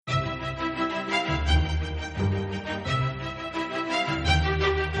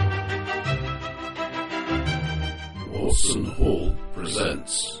Wilson Hall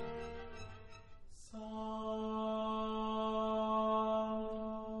presents.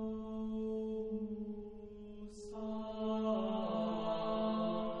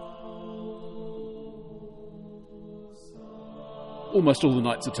 Almost all the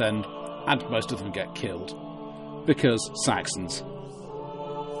knights attend, and most of them get killed. Because Saxons.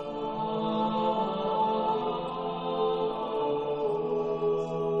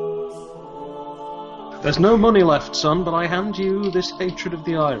 There's no money left, son, but I hand you this hatred of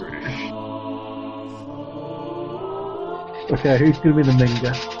the Irish. Okay, who's going to be the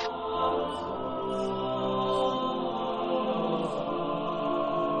Minger?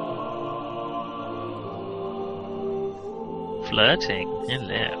 Flirting,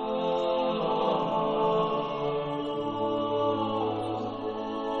 hello.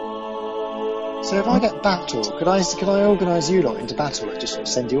 So if I get battle, could I organise you lot into battle and just sort of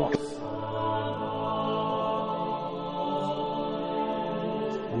send you off?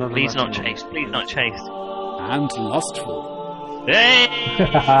 Please not chased, please not chased. And lustful. Hey!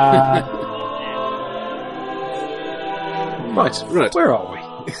 Right, where are we?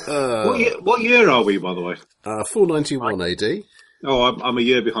 What year are we, by the way? 491 AD. Oh, I'm a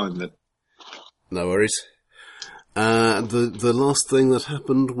year behind then. No worries. The last thing that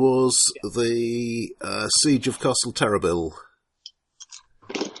happened was the siege of Castle Terrabil.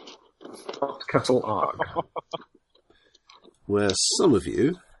 Castle Arg. Where some of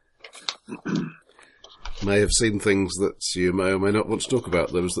you may have seen things that you may or may not want to talk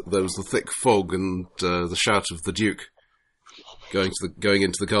about. There was the thick fog and the shout of the Duke going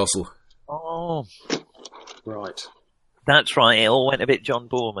into the castle. Oh, Right. that's right, it all went a bit John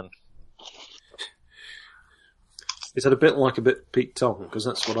Borman. Is that a bit Pete Tong? Because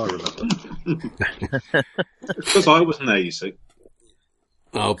that's what I remember. Because I wasn't there, you see.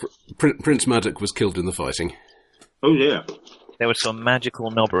 Oh, Prince Maddock was killed in the fighting. Oh, yeah. There was some magical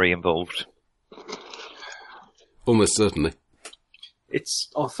knobbery involved. Almost certainly. It's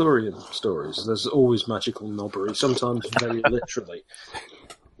Arthurian stories. There's always magical knobbery, sometimes very literally.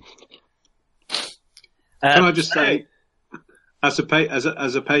 Can I just say, as a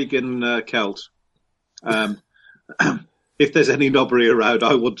pagan Celt, if there's any knobbery around,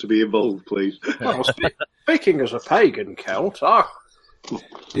 I want to be involved, please. Well, speaking as a pagan Celt,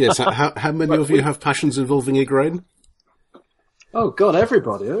 Yes, how many of you have passions involving Igraine? oh God,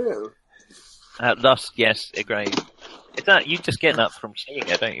 everybody. Lust, yes, agreed. Is that you just getting up from seeing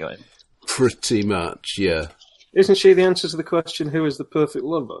her, don't you? Ian? Pretty much, yeah. Isn't she the answer to the question, who is the perfect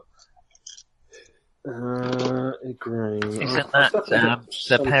lover? Igraine. Isn't that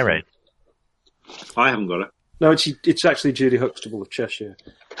Sir Perrin? I haven't got it. No, it's actually Judy Huxtable of Cheshire.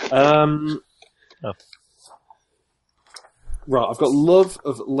 Right, I've got love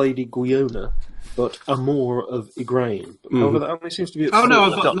of Lady Gwiona, but amour of Igraine. However, that only seems to be. Oh no,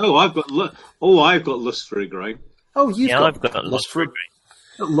 I've got lust for Igraine. Oh, you've got I've got lust for Igraine.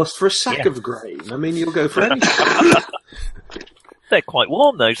 Lust for a sack of grain. I mean, you'll go for anything. They're quite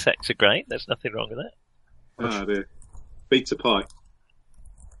warm, those sacks of grain. There's nothing wrong with that. Oh dear. Pizza pie.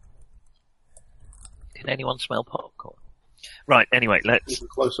 Can anyone smell popcorn? Right, anyway, let's...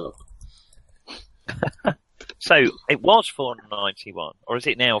 Close up. So, it was 491, or is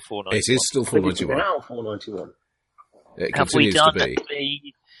it now 491? It is still 491. Now 491. It Have we continues done to be.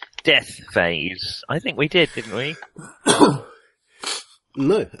 the death phase? I think we did, didn't we?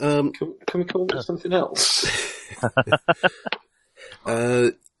 No. Can we call it something else?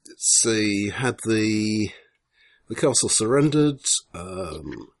 Let's see. Had the castle surrendered.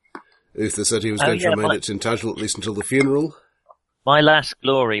 Uther said he was going to remain at Tintagel at least until the funeral. My last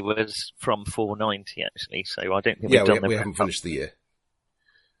glory was from 490, actually, so I don't think we've done we haven't finished the year.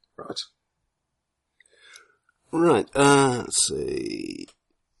 Right. Right, let's see.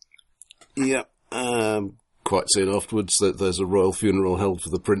 Yep, quite soon afterwards, there's a royal funeral held for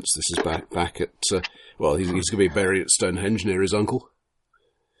the prince. This is back at, he's going to be buried at Stonehenge near his uncle.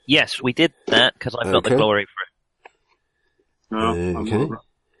 Yes, we did that, because I've got the glory for it. Oh, Okay.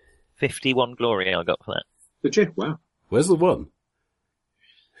 51 glory I got for that. Did you? Wow. Where's the one?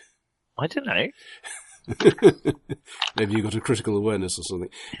 I don't know. Maybe you got a critical awareness or something.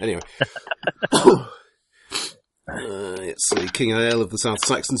 Anyway. Let's see. King Ael of the South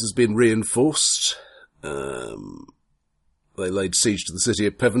Saxons has been reinforced. They laid siege to the city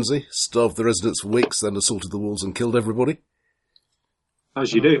of Pevensey, starved the residents for weeks, then assaulted the walls and killed everybody.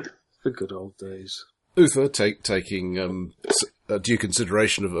 As you do. The good old days. Uther, taking due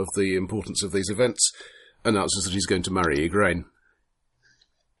consideration of the importance of these events, announces that he's going to marry Igraine.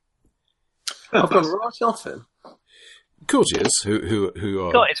 I've got right off him. Courtiers who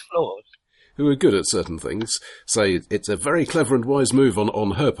are Got his flaws. who are good at certain things, say it's a very clever and wise move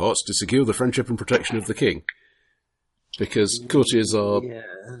on her part to secure the friendship and protection of the king. Because courtiers are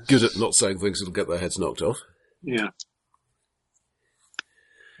good at not saying things that'll get their heads knocked off. Yeah.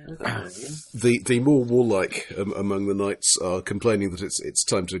 The more warlike among the knights are complaining that it's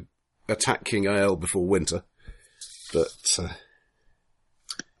time to attack King Ael before winter. But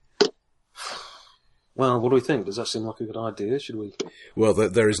Well, what do we think? Does that seem like a good idea? Should we? well,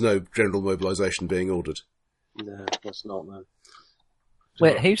 there is no general mobilisation being ordered. No, that's not, man.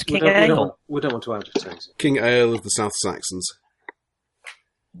 Wait, who's King we Ael? don't want to advertise it. King Ael of the South Saxons,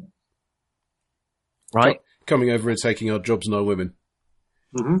 Right. coming over and taking our jobs and our women.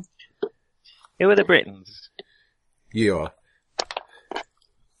 Mm-hmm. Who are the Britons? Ye are.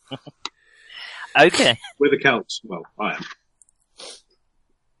 Okay. We're the Celts. Well, I am.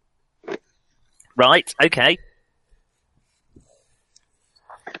 Right. Okay.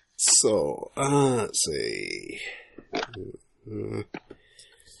 So, let's see.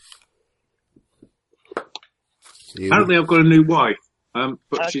 Apparently, I've got a new wife, but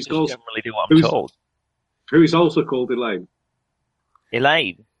I she's just also generally do what I'm who's- told. who is also called Elaine.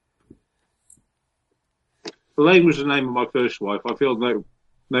 Elaine. Elaine was the name of my first wife. I feel no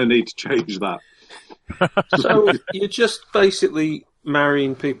need to change that. So you're just basically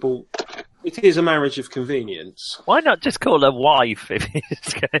marrying people. It is a marriage of convenience. Why not just call her wife if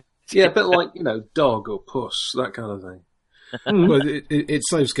it's going Yeah, but like, dog or puss, that kind of thing. Well, it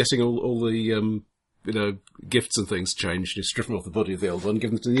saves getting all the gifts and things changed. You strip them off the body of the old one,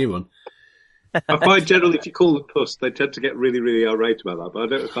 give them to the new one. I find generally if you call them puss, they tend to get really, really irate about that,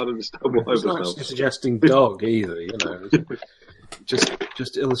 but I can't understand why It's not myself. actually suggesting dog either,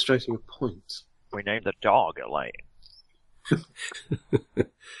 Just illustrating a point. We named the dog Elaine.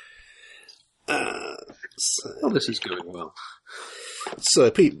 Oh, this is going well. So,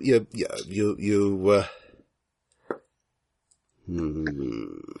 Pete,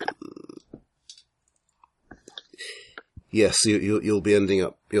 yes, you'll be ending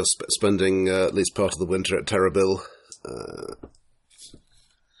up. You're spending at least part of the winter at Terrabil,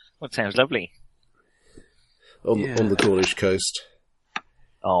 That sounds lovely. on the Cornish coast.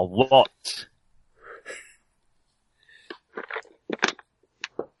 Oh, what?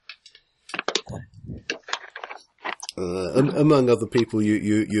 Among other people,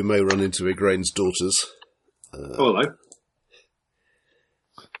 you may run into Igraine's daughters. Hello.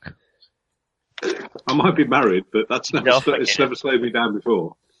 I might be married, but that's never, it's never slowed me down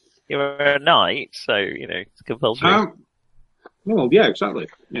before. You're a knight, so, it's compulsory. Well, yeah, exactly.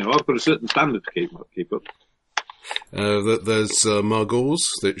 I've got a certain standard to keep up. There's Margaux,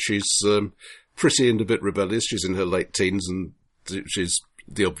 that she's pretty and a bit rebellious. She's in her late teens, and she's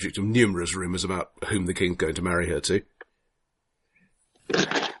the object of numerous rumours about whom the king's going to marry her to.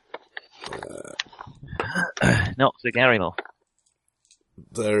 Not Sir Garrymore.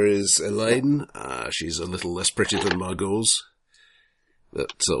 There is Elaine. She's a little less pretty than Margaux.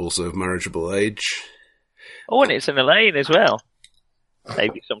 That's also of marriageable age. Oh, and it's an Elaine as well.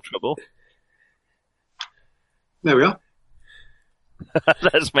 Save you some trouble. There we are.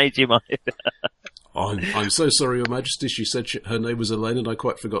 That's made you mind. I'm so sorry, Your Majesty. She said her name was Elaine, and I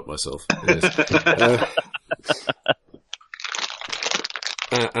quite forgot myself. Yes.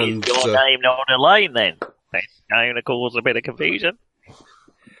 Is your name not Elaine, then? That's going to cause a bit of confusion.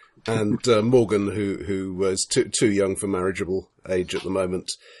 And Morgan, who is too young for marriageable age at the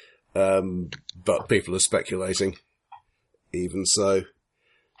moment, but people are speculating. Even so,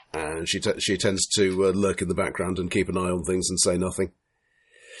 and she tends to lurk in the background and keep an eye on things and say nothing.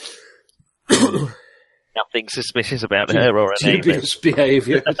 Nothing suspicious about her or her name. Dubious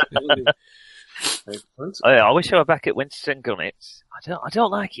behaviour. I wish I were back at Winston Gunnets. I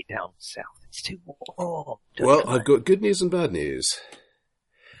don't like it down south. It's too warm. Well, I've got good news and bad news.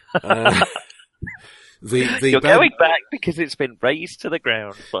 You're going back because it's been razed to the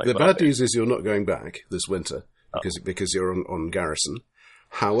ground. The bad news is you're not going back this winter because you're on garrison.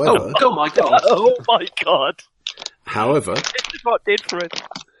 However, oh my god! Oh my god! However, this is what did for it.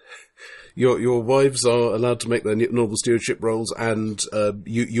 Your wives are allowed to make their normal stewardship roles, and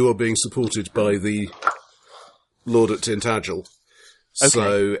you are being supported by the Lord at Tintagel. Okay.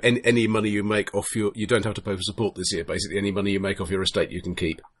 So any money you make off you don't have to pay for support this year. Basically, any money you make off your estate you can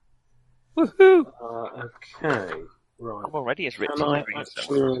keep. Woohoo! Okay, right. I'm already as rich Can I as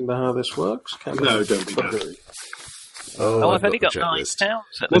actually remember how this works? No, don't be that. I've only got 9 pounds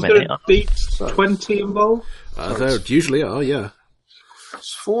at the Was minute. there a beat 20 involved? There usually are, yeah.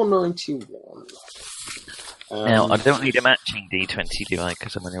 It's 491. Now, I don't need a matching D20, do I?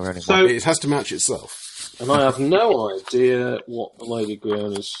 Because I'm only running So- one. It has to match itself. And I have no idea what Lady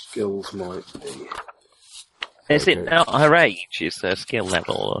Griona's skills might be. Is it now her age? Is her skill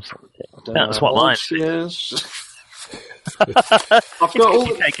level or something? I don't That's know what how old mine she is. I've I've got all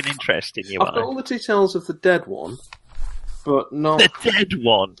you the, take an interest in you, I've got all the details of the dead one, but not. The dead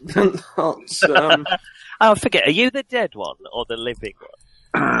one. not Oh, forget. Are you the dead one or the living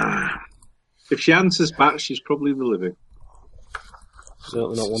one? If she answers back, she's probably the living.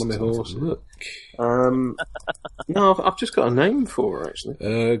 certainly not one of my horses. No, I've just got a name for her, actually.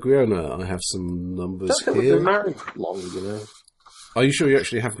 Griona, I have some I numbers don't think we've here. been married long, you know. Are you sure you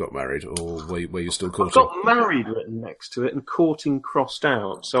actually have got married, or were you still I've courting? got married written next to it and courting crossed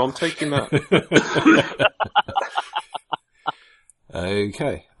out, so I'm taking that.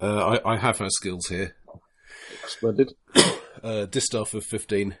 Okay. I have her skills here. Splendid. Distaff of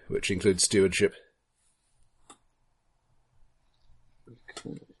 15, which includes stewardship.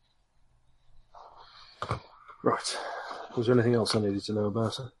 Right. Was there anything else I needed to know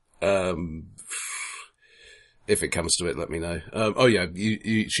about her? If it comes to it, let me know. Oh yeah,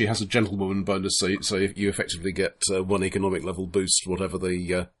 she has a gentlewoman bonus, so you effectively get 1 economic level boost, whatever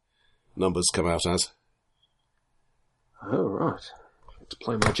the numbers come out as. Oh, right. To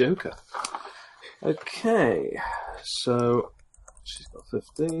play my Joker. Okay. So, she's got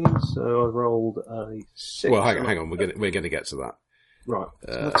 15, so I rolled a 6. Well, hang on, we're going to get to that. Right.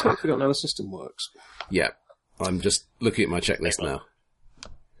 I totally forgot how the system works. Yeah, I'm just looking at my checklist now.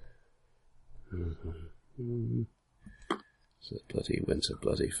 So bloody winter,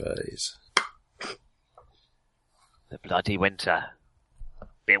 bloody phase. The bloody winter.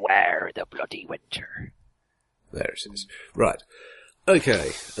 Beware the bloody winter. There it is. Right.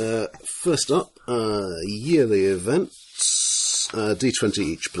 Okay. First up, yearly events. D20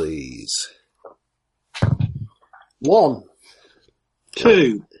 each, please. 1.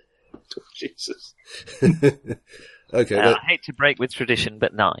 2. Jesus. Okay. I hate to break with tradition,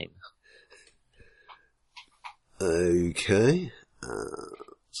 but 9. Okay.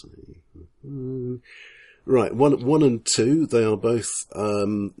 Right, one and 2, they are both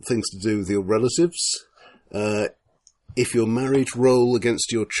things to do with your relatives. If you're married, roll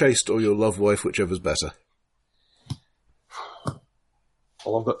against your chaste or your love wife, whichever's better.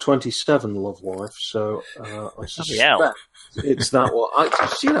 Well, I've got 27 love wife, so I suspect hell. it's that one.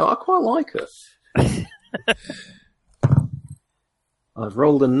 I quite like her. I've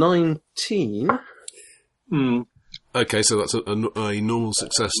rolled a 19. Okay, so that's a normal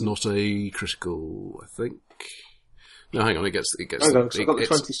success, not a critical, I think. No, hang on, it gets. Hang on, 'cause I've got the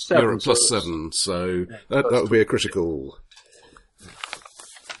 27, You're at plus so 7, so that would be a critical.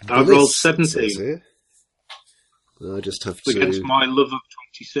 I've rolled 17 Here. I just have against to. my love of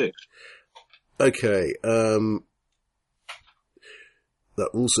 26. Okay, that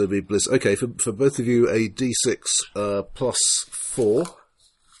will also be bliss. Okay, for both of you, a D6 plus 4.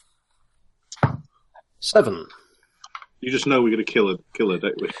 7. You just know we're going to kill her,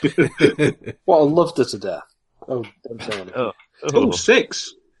 don't we? Well, I loved her to death. Oh, don't say anything. Oh,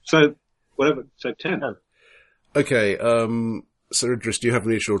 6. So, whatever. So 10. Okay, Sir Idris, do you have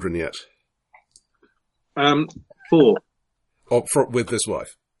any children yet? 4. With this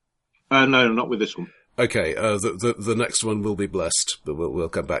wife? No, not with this one. Okay, the next one will be blessed, but we'll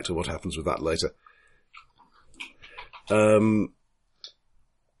come back to what happens with that later.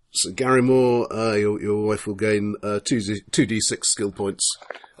 So Gary Moore, your wife will gain 2d6 skill points.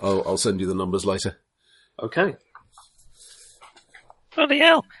 I'll send you the numbers later. Okay. Bloody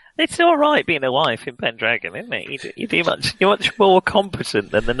hell. It's alright being a wife in Pendragon, isn't it? You're much more competent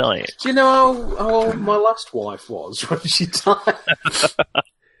than the knight. Do you know how old my last wife was when she died?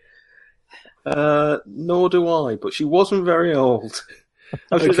 Nor do I, but she wasn't very old.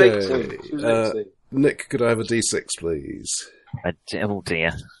 Oh, she was 18. She was 18. Nick, could I have a d6, please? Oh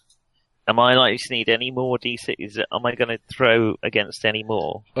dear. Am I likely to need any more D6s? Am I going to throw against any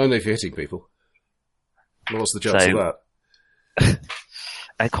more? Only if you're hitting people. Well, what's the chance of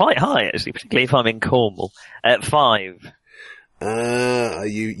that? Quite high, actually, particularly if I'm in Cornwall. At 5.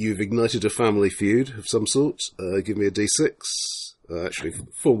 You've ignited a family feud of some sort. Give me a d6. Actually,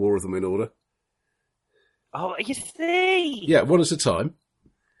 4 more of them in order. Oh, you see? Yeah, one at a time.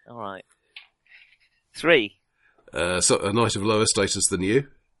 Alright. 3. So a knight of lower status than you.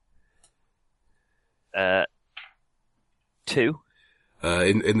 2.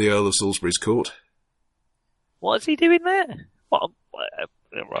 In the Earl of Salisbury's court. What is he doing there? What?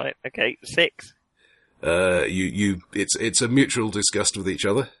 Right, okay. 6. It's a mutual disgust with each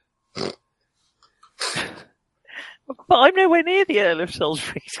other. But I'm nowhere near the Earl of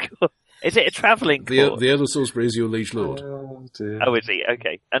Salisbury's court. Is it a travelling court? The Earl of Salisbury is your liege lord. Oh, dear. Oh, is he?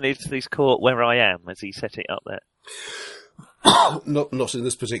 Okay. And is this court where I am? Has he set it up there? Not in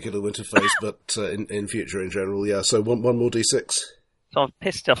this particular winter phase, but in future in general, yeah. So one more d6. So I've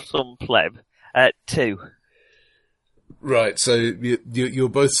pissed off some pleb. 2. Right, so you're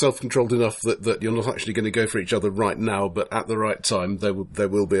both self-controlled enough that you're not actually going to go for each other right now, but at the right time, there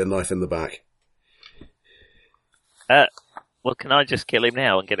will be a knife in the back. Well, can I just kill him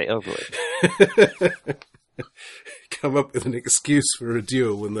now and get it over with? Come up with an excuse for a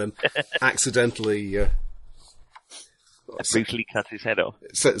duel and then accidentally... brutally cut his head off.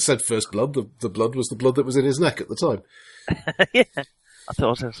 said first blood. The blood was the blood that was in his neck at the time. Yeah, I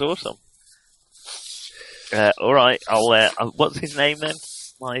thought I saw some. All right, I'll. What's his name then?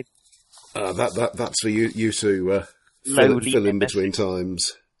 My that's for you to lowly fill in nemesis. between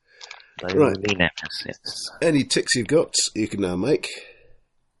times. Lowly nemesis. Any ticks you've got, you can now make.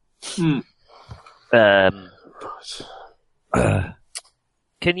 Can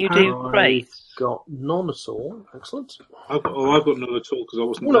you do praise? Got none at all. Excellent. I've got none at all because I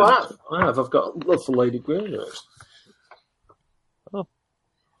wasn't. Well, there. I have. I've got love for Lady Greenwood.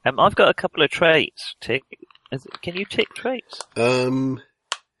 I've got a couple of traits. Tick. Can you tick traits?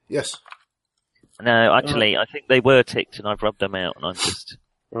 Yes. No, actually, I think they were ticked, and I've rubbed them out, and I'm just.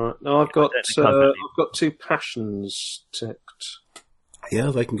 Right. No, I've got. I don't think I've got 2 passions ticked.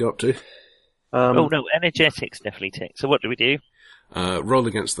 Yeah, they can go up to. Oh no, energetics definitely ticked. So what do we do? Roll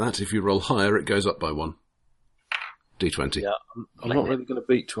against that. If you roll higher, it goes up by 1. D20. Yeah, I'm not really going to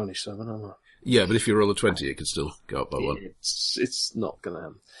beat 27, am I? Yeah, but if you roll a 20, it can still go up by 1. It's not going to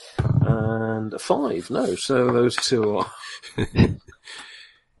happen. And a 5, no. So those 2 are.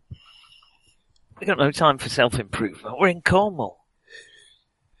 We've got no time for self-improvement. We're in Cornwall.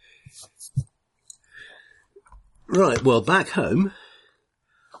 Right, well, back home,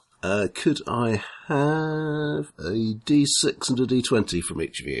 could I have a D6 and a D20 from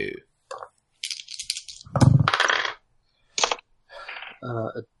each of you?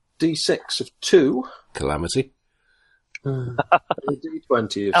 A D6 of 2. Calamity. A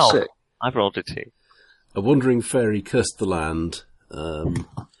D20 of 6. I've rolled a 2. A wandering fairy cursed the land. A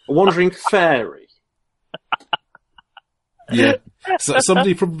wandering fairy. Yeah. So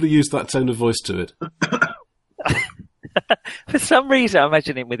somebody probably used that tone of voice to it. For some reason, I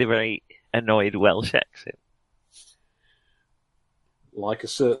imagine him with a very annoyed Welsh accent. Like a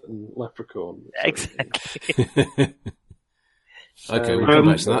certain leprechaun. Exactly. Okay, we'll come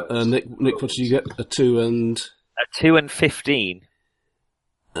back to that. Nick, what did you get? A 2 and... A 2 and 15.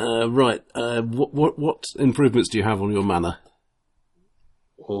 Right. What improvements do you have on your mana?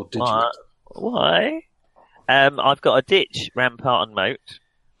 Or did you? Why? I've got a ditch, rampart and moat.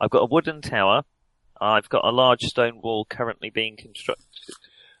 I've got a wooden tower. I've got a large stone wall currently being constructed.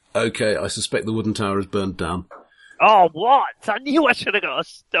 Okay, I suspect the wooden tower is burned down. Oh, what? I knew I should have got a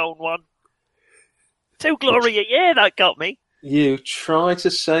stone one. 2 glory a year, that got me. You try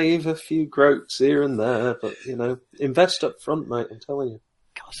to save a few groats here and there, but, invest up front, mate, I'm telling you.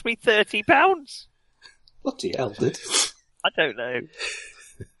 Cost me £30. Bloody hell, did I don't know.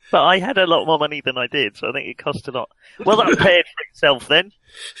 But I had a lot more money than I did, so I think it cost a lot. Well, that paid for itself then.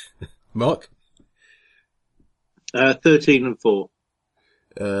 Mark? 13 and 4.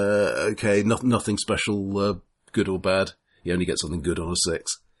 Okay, nothing special, good or bad. You only get something good on a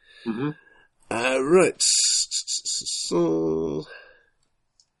 6. Mm-hmm. Right. So,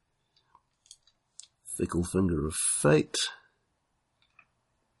 Fickle Finger of Fate.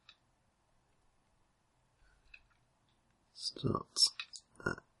 Starts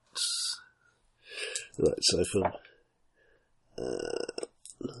at... Right, so from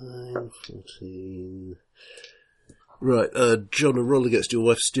 9, 14... Right, John, a roll against your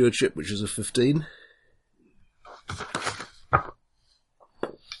wife's stewardship, which is a 15.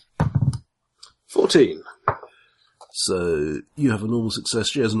 14. So you have a normal success,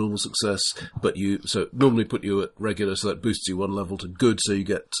 she has a normal success, but normally put you at regular, so that boosts you 1 level to good, so you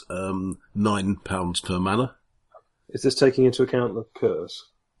get £9 per mana. Is this taking into account the curse?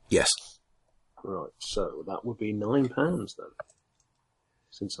 Yes. Right, so that would be £9 then,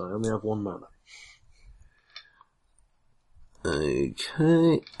 since I only have 1 mana.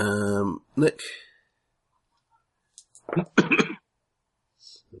 Okay, Nick.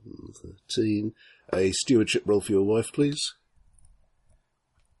 13. A stewardship roll for your wife, please.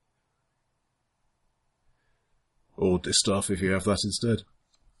 Or distaff if you have that instead.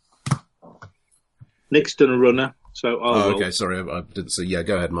 Nick's done a runner, so I'll roll. Okay, sorry, I didn't see. Yeah,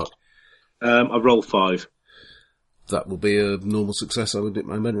 go ahead, Mark. I roll 5. That will be a normal success, I would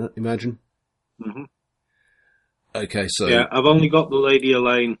imagine. Mm-hmm. Okay, so... Yeah, I've only got the Lady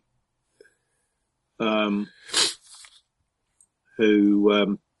Elaine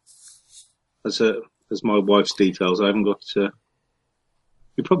who as my wife's details. I haven't got.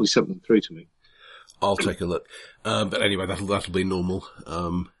 You probably sent them through to me. I'll take a look. But anyway, that'll be normal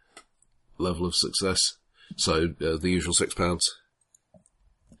level of success. So the usual £6.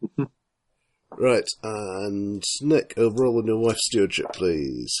 Right, and Nick, roll on your wife's stewardship,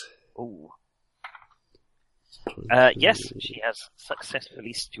 please. Ooh. Yes, she has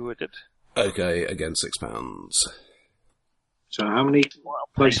successfully stewarded. Okay, again £6. So how many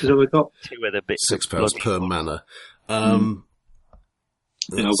places have I got? 2 of the bits. £6 per manor. I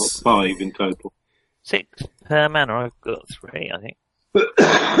think I've got 5 in total. 6 per manor. I've got 3, I think.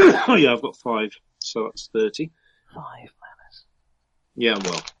 Oh yeah, I've got 5, so that's 30. 5 manors. Yeah,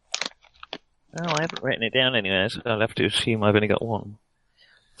 well. Oh, I haven't written it down anywhere, so I'll have to assume I've only got 1.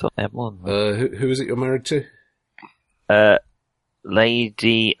 Thought I had 1. Who is it you're married to?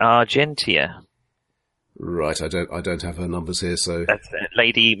 Lady Argentia. Right, I don't have her numbers here, so... That's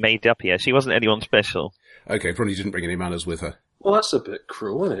Lady made up here. She wasn't anyone special. Okay, probably didn't bring any manners with her. Well, that's a bit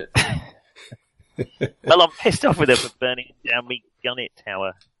cruel, isn't it? Well, I'm pissed off with her for burning down me Gunnet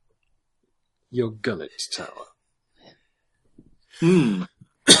Tower. Your Gunnet Tower.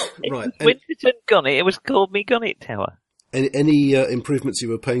 Right. Winterton Gunnet, it was called me Gunnet Tower. Any improvements you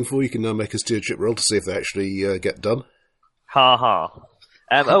were paying for, you can now make a stewardship roll to see if they actually get done. Ha ha.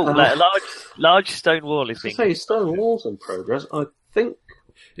 Large stone wall is being... Say, stone wall's in progress. I think...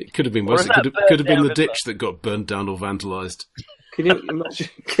 It could have been worse. It could have been the ditch that got burned down or vandalised. Can you imagine?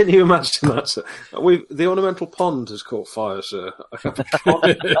 Can you imagine that, sir? The ornamental pond has caught fire, sir.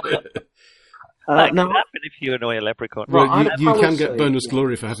 That could happen if you annoy a leprechaun. Well, you can get bonus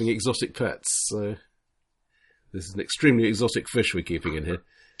glory for having exotic pets. So this is an extremely exotic fish we're keeping in here.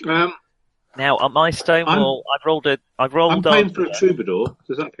 Now on my stone wall, I'm paying for a troubadour.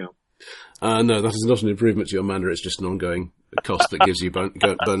 Does that count? No, that is not an improvement to your manor. It's just an ongoing cost that gives you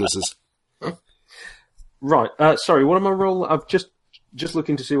bonuses. Right. Sorry. What am I rolling? I've just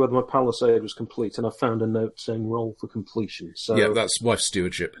looking to see whether my palisade was complete, and I found a note saying roll for completion. So yeah, that's wife's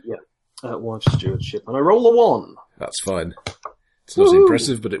stewardship. Yeah, wife's stewardship, and I roll a 1. That's fine. It's not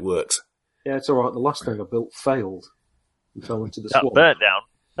impressive, but it works. Yeah, it's all right. The last thing I built failed and fell into the swamp. Burnt down.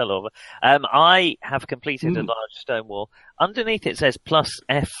 Fell over. I have completed a large stone wall. Underneath it says plus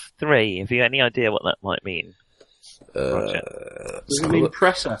F3. Have you any idea what that might mean? Does it mean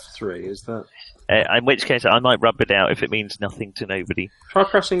press F3? Is that? In which case, I might rub it out if it means nothing to nobody. Try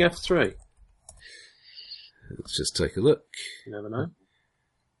pressing F3. Let's just take a look. You never know.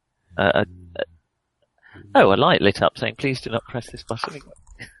 A light lit up saying, please do not press this button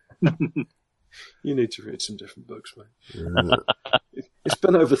again. You need to read some different books, mate. It's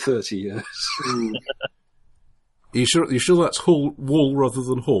been over 30 years. Are you sure that's wall rather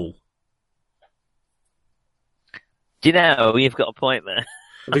than hall? Do you know, you've got a point there.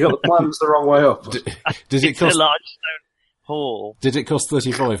 Have you got the plans the wrong way up? Did it cost a large stone hall? Did it cost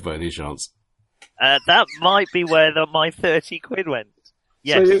 35 by any chance? That might be where my 30 quid went.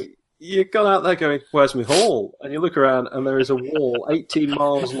 Yes. So you got out there going, where's my hall? And you look around and there is a wall 18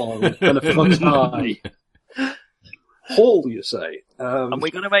 miles long and a foot high. Hall, you say? And we're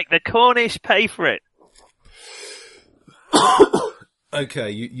going to make the Cornish pay for it.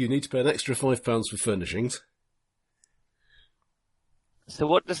 Okay, you need to pay an extra £5 for furnishings. So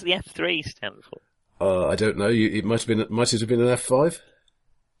what does the F3 stand for? I don't know. It might it have been an F5?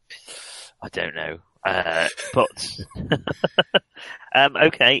 I don't know. But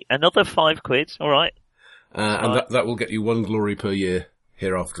okay, another 5 quid. All right. And that will get you 1 glory per year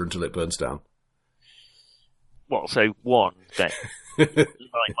hereafter until it burns down. What? So 1 then,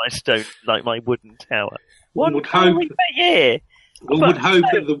 like my wooden tower. One 1 would hope per year. One would hope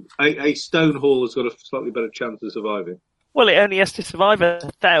that a stone hall has got a slightly better chance of surviving. Well, it only has to survive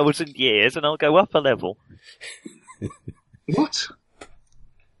 1,000 years, and I'll go up a level. What?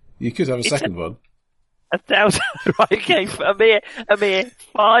 You could have a second one. 1,000, right? Okay, a mere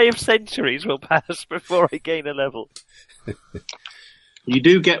 5 centuries will pass before I gain a level. You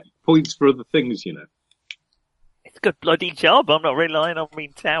do get points for other things, you know. It's a good bloody job. I'm not relying on me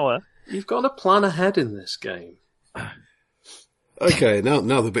tower. You've got to plan ahead in this game. Okay, now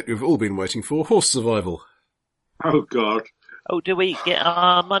the bit we've all been waiting for: horse survival. Oh God! Oh, do we get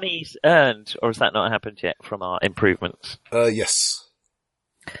our monies earned, or has that not happened yet from our improvements? Yes.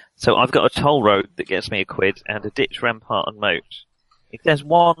 So I've got a toll road that gets me a quid and a ditch, rampart, and moat. If there's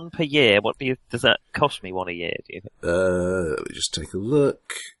 1 per year, does that cost me 1 a year? Do you think? Let me just take a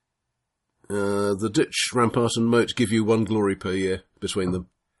look. The ditch, rampart, and moat give you 1 glory per year between them,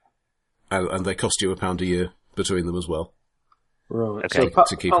 and they cost you £1 a year between them as well. Right. Okay. So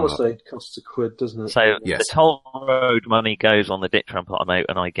To keep 'em up. Palisade costs £1, doesn't it? So Yes. the toll road money goes on the ditch rampart moat,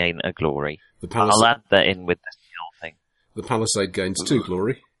 and I gain a glory. I'll add that in with the steel thing. The Palisade gains 2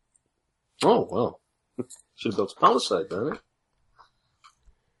 glory. Oh, well. Should have built a Palisade then, eh?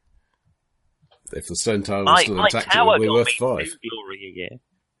 If the stone tower was still My intact, it tower would be got worth me 5. 2 glory a year.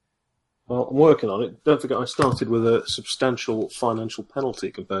 Well, I'm working on it. Don't forget I started with a substantial financial penalty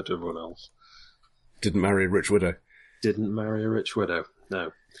compared to everyone else. Didn't marry a rich widow. Didn't marry a rich widow.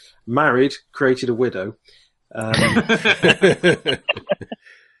 No. Married, created a widow.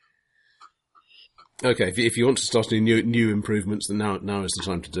 Okay, if you want to start any new improvements, then now is the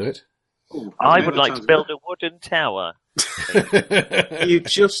time to do it. Ooh, I yeah, would that like to sounds build good. a wooden tower. You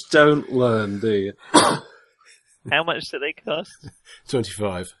just don't learn, do you? How much do they cost?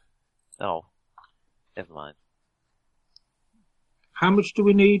 25. Oh, never mind. How much do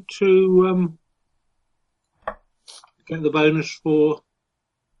we need to get the bonus for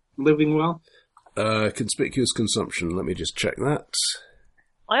living well? Conspicuous consumption. Let me just check that.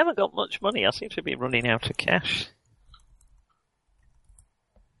 I haven't got much money. I seem to be running out of cash.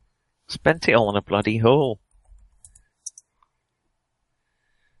 Spent it all on a bloody hole.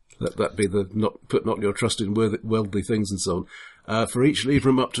 Let that be the put not your trust in worldly things and so on. For each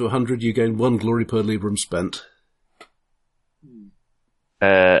librum up to 100, you gain 1 glory per librum spent.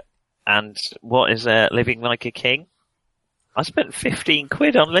 And what is living like a king? I spent 15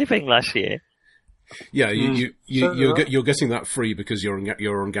 quid on living last year. Yeah, So you're getting that free because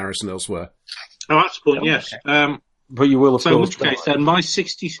you're on garrison elsewhere. Oh, that's the point, yes. But you will, of So in course. which case, then,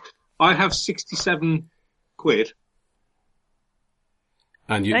 I have 67 quid.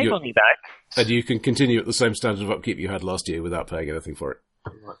 And Pay money back. and you can continue at the same standard of upkeep you had last year without paying anything for it.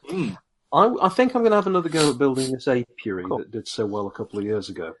 I think I'm going to have another go at building this apiary that did so well a couple of years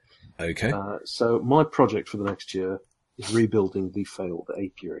ago. Okay. So my project for the next year is rebuilding the failed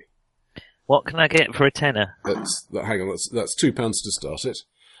apiary. What can I get for a tenner? Hang on, that's £2 to start it.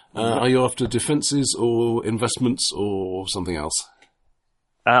 Are you after defences or investments or something else?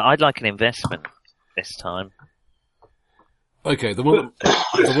 I'd like an investment this time. Okay, the one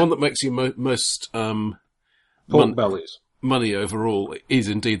that makes you most Pork bellies. money overall is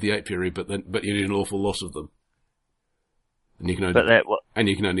indeed the apiary, but you need an awful lot of them, and you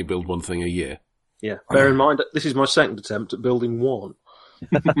can only build one thing a year. Yeah. Bear in mind, this is my second attempt at building one.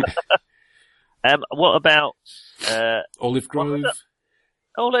 What about Olive Grove.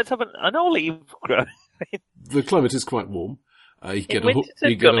 let's have an olive grove. The climate is quite warm. You get Winterton,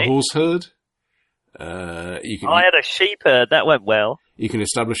 you get got a it. horse herd. I had a sheep herd. That went well. You can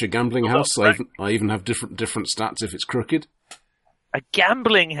establish a gambling house. I even have different stats if it's crooked. A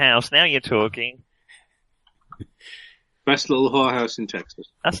gambling house. Now you're talking. Best little whorehouse in Texas.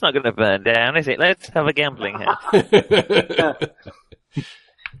 That's not going to burn down, is it? Let's have a gambling house.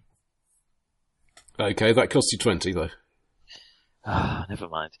 Okay, that costs you 20 though. Oh, never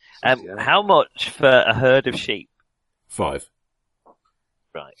mind. How much for a herd of sheep? 5.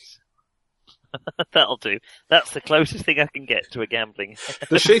 Right. That'll do. That's the closest thing I can get to a gambling.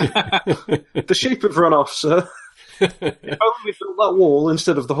 The sheep have run off, sir. If only we built that wall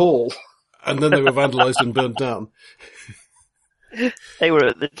instead of the hall. And then they were vandalised and burnt down. They were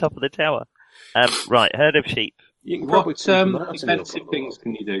at the top of the tower. Right, herd of sheep. You can What probably keep them out in defensive your- things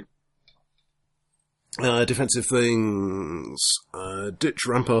can you do? Defensive things, ditch,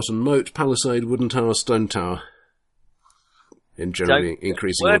 rampart and moat, palisade, wooden tower, stone tower. In generally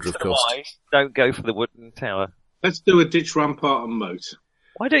increasing Word order of to the cost. wise, don't go for the wooden tower. Let's do a ditch, rampart, and moat.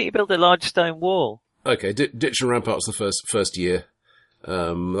 Why don't you build a large stone wall? Okay, ditch and rampart's the first year.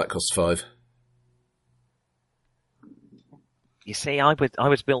 That costs 5. You see, I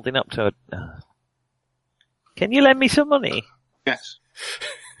was building up to a... Can you lend me some money? Yes.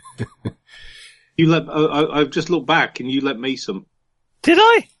 I've just looked back, and you lent me some. Did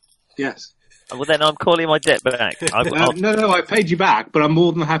I? Yes. Well, then I'm calling my debt back. No, I paid you back, but I'm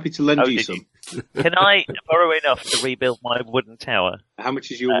more than happy to lend Oh, you did some. Can I borrow enough to rebuild my wooden tower? How much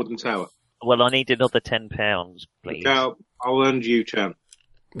is your wooden tower? Well, I need another £10, please. I'll lend you 10.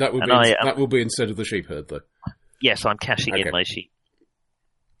 That would And be I, that will be instead of the sheep herd though. Yes, I'm cashing Okay. in my sheep.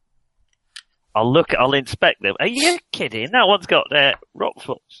 I'll inspect them. Are you kidding? That one's got rock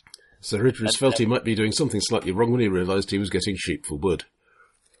foots. Sir Idris felt he might be doing something slightly wrong when he realised he was getting sheep for wood.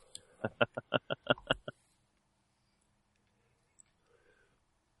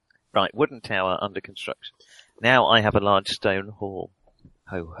 Right, wooden tower under construction. Now I have a large stone hall.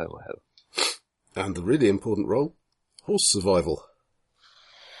 Ho, ho, ho. And the really important role, horse survival.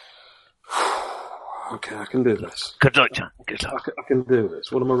 Okay, I can do this. Good luck, John. Good luck. I can do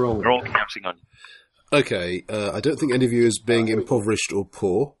this. What am I rolling? We're all counting on you. Okay, I don't think any of you is being impoverished or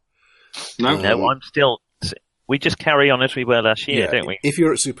poor. No? No, I'm still. We just carry on as we were last year, don't we? If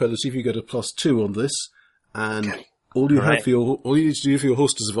you're at superlative, you get a +2 on this, and all you Right. all you need to do for your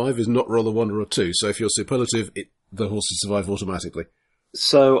horse to survive is not roll a 1 or a 2. So if you're superlative, the horse will survive automatically.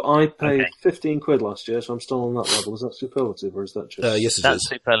 So I paid Okay. 15 quid last year, so I'm still on that level. Is that superlative, or is that just... Yes, it That's is.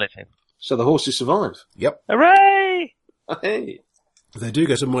 superlative. So the horses survive. Yep. Hooray! Hey! They do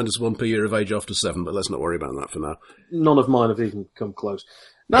get a -1 per year of age after 7, but let's not worry about that for now. None of mine have even come close.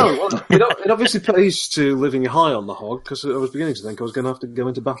 No, well, it obviously pays to living high on the hog, because I was beginning to think I was going to have to go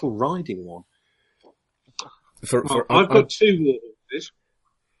into battle riding one. I've got 2 war horses.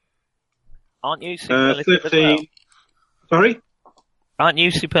 Aren't you superlative as well? 13. Sorry? Aren't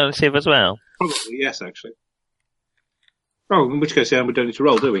you superlative as well? Probably, yes, actually. Oh, in which case, yeah, we don't need to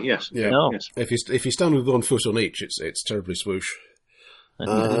roll, do we? Yes. Yeah. No. Yes. If you stand with 1 foot on each, it's terribly swoosh.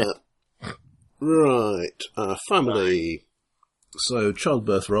 Right. Family. So,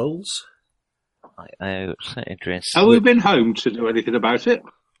 childbirth rolls. Idris. Have we been home to do anything about it?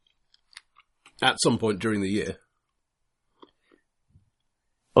 At some point during the year.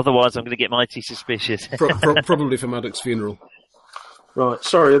 Otherwise, I'm going to get mighty suspicious. Probably for Maddox's funeral. Right,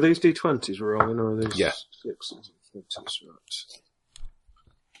 sorry, are these D20s we're rolling, or are these Yeah. 6s and 20s? Right.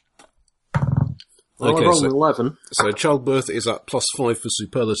 Well, Okay, I rolled so- an 11. So, childbirth is at +5 for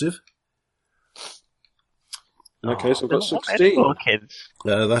superlative. Okay, so I've got What 16. poor kids.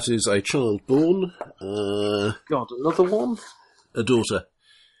 That is a child born, God, another one? a daughter.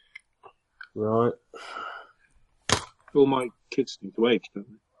 Right. All my kids need to age, don't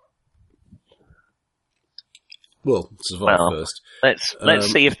they? Well, survive Well. first. Let's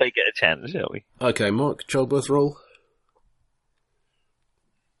see if they get a chance, shall we? Okay, Mark, childbirth roll.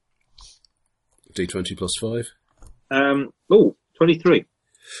 D20 +5. 23.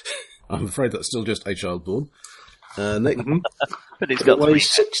 I'm afraid that's still just a child born. Nick, But it's It got 3. weighs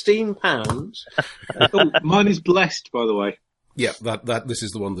 16 pounds. Oh, mine is blessed, by the way. yeah, this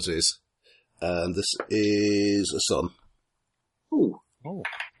is the one that is. And this is a son. Ooh.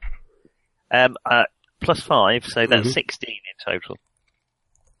 +5, so that's Mhm. 16 in total.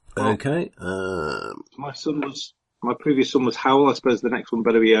 Okay. My previous son was Howell. I suppose the next one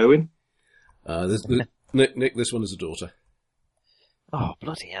better be Owen. Nick, this one is a daughter. Oh,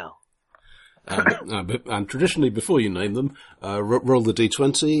 bloody hell. And traditionally, before you name them, roll the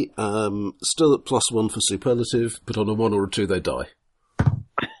d20. Still at +1 for superlative, but on a 1 or a 2, they die.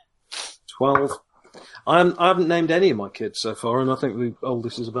 12. I haven't named any of my kids so far, and I think the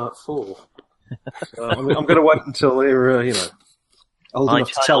oldest is about 4. So I'm going to wait until they're, old My enough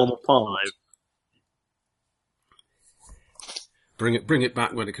to tell them child apart. Bring it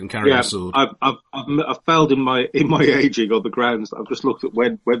back when it can carry Yeah, a sword. I've failed in my aging on the grounds. I've just looked at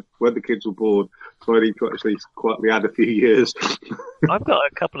when the kids were born, so I need to actually quietly add a few years. I've got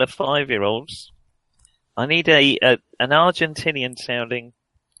a couple of 5-year-olds. I need an Argentinian sounding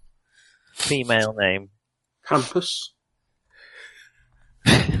female name. Pampas.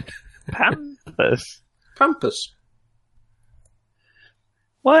 Pampas. Pampas.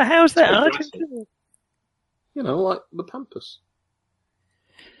 Well, how's that Sounds Argentinian? Like the Pampas.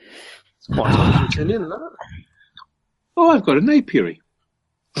 It's quite Argentinian, that. Oh, I've got an apiary.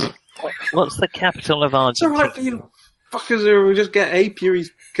 What's the capital of It's Argentina? alright for you fuckers who just get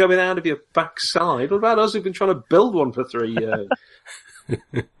apiaries coming out of your backside. What about us who've been trying to build one for 3 years?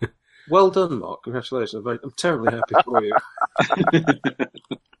 Well done, Mark. Congratulations. I'm terribly happy for you.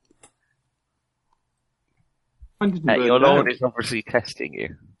 Your lord is obviously testing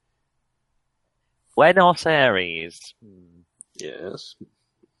you. Buenos Aires. Yes.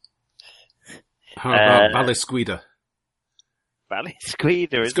 How about Balisquida?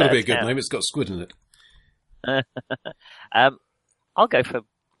 Balisquida. It's got to be a good name. It's got squid in it. I'll go for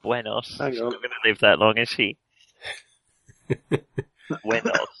Buenos. Hang She's on. not going to live that long, is she?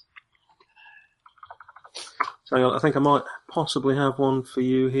 Buenos. Hang on, I think I might possibly have one for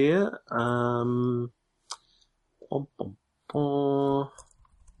you here. Bonnie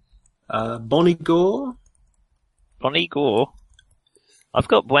Gore. Bonnie Gore. I've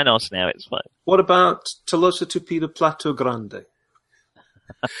got Buenos now, it's fine. What about Tolosa Tupido Plato Grande?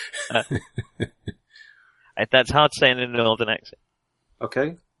 That's hard saying in a northern accent.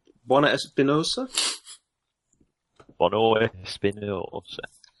 Okay. Bona Espinosa. Bono Espinosa.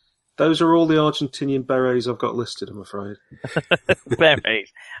 Those are all the Argentinian berets I've got listed, I'm afraid. Berries.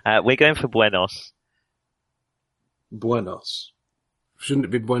 We're going for Buenos. Buenos. Shouldn't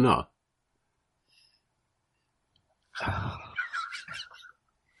it be Buena?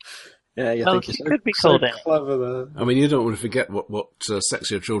 Yeah, you Well, think she you're could be so called out. clever there. I mean, you don't want to forget what sex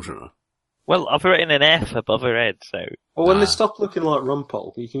your children are. Well, I've written an F above her head, so... Well, when they stop looking like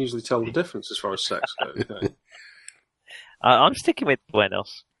Rumpole, you can usually tell the difference as far as sex goes. I'm sticking with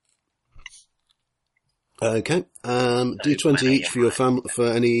Buenos. Okay. D20 each for your for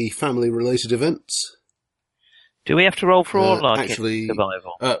any family-related events. Do we have to roll for all our actually, kids'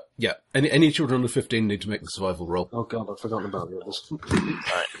 survival? Yeah. Any children under 15 need to make the survival roll. Oh God, I've forgotten about the others.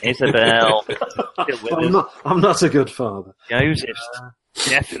 Right, Isabel. I'm not a good father. Joseph's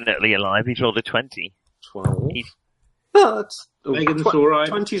definitely alive. He's rolled a 20. 12. He's- No, that's... Megan's all right.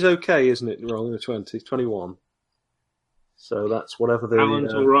 20's okay, isn't it? Rolling a 20. 21. So that's whatever the...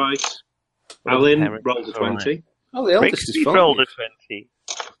 Alan's all right. Alan rolled a 20. Oh, the eldest is Rick fine. rolled a 20.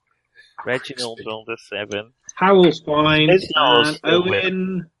 Reginald rolled a 7. Howell's fine. It's not And still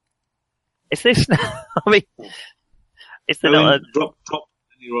Owen. Is this now? I mean, is there not a Owen dropped. And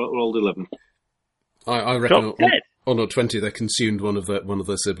he rolled 11. I reckon drop dead? on a 20 they consumed one of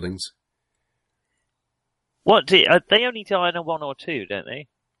their siblings. What? They only die on a 1 or 2, don't they?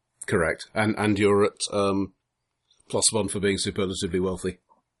 Correct. And you're at +1 for being superlatively wealthy.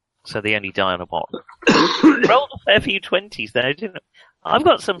 So they only die on a 1. Rolled a fair few 20s there, didn't I? I've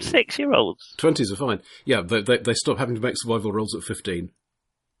got some 6-year-olds. 20s are fine. Yeah, they stop having to make survival rolls at 15.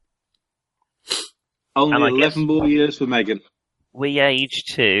 Only And I 11 more years for Megan. We age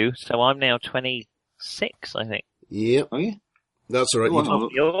 2, so I'm now 26, I think. Yep. Are you? That's all right. Oh,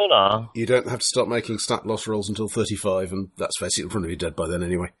 You all are. You don't have to start making stat loss rolls until 35, and that's basically you'll probably be dead by then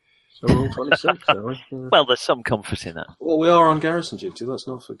anyway. So we're all 26, are we? Yeah. Well, there's some comfort in that. Well, we are on garrison duty, let's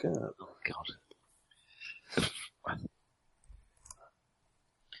not forget. Oh, God.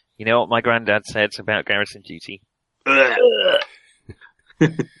 You know what my granddad said about garrison duty? Correct.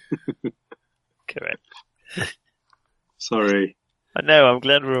 Sorry. I know, I'm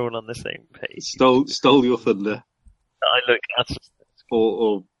glad we're all on the same page. Stole your thunder. I look,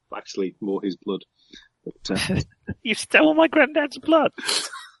 Or actually, more his blood. But, you stole my granddad's blood.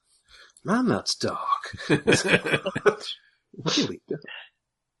 Man, that's dark. Really?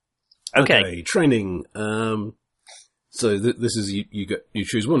 Okay. Training. So this is you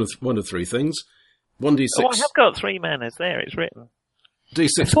choose one of 3 things. 1d6. Oh, I have got 3 manners there, it's written.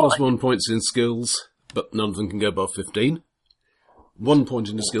 D6 plus 1 points in skills, but none of them can go above 15. 1 point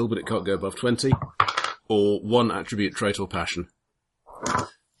in a skill, but it can't go above 20. Or 1 attribute, trait, or passion.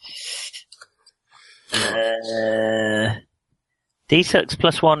 D6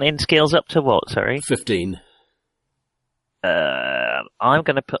 plus 1 in skills up to what, sorry? 15. I'm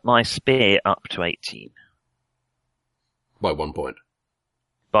going to put my spear up to 18. By 1 point.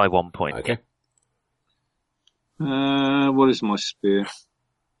 By 1 point. Okay. what is my spear?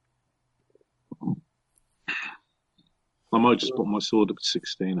 I might just put my sword up to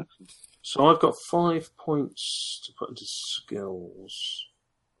 16, actually. So I've got 5 points to put into skills.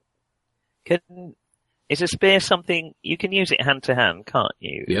 Is a spear something you can use it hand to hand, can't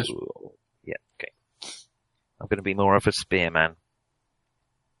you? Yes. Yeah. Okay. I'm going to be more of a spearman.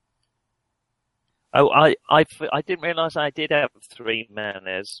 Oh, I didn't realise I did have 3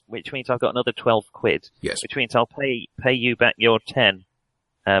 manners, which means I've got another 12 quid. Yes. Which means I'll pay you back your 10,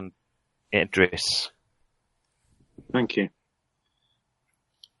 Idris. Thank you.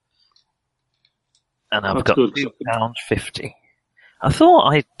 And I've That's got good. £2.50. I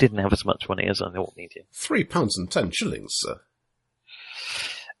thought I didn't have as much money as I normally do. £3.10, sir.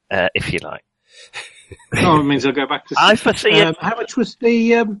 If you like. Oh, it means I'll go back to. I foresee it. How much was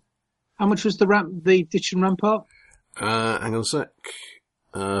the the ditch and rampart? Hang on a sec.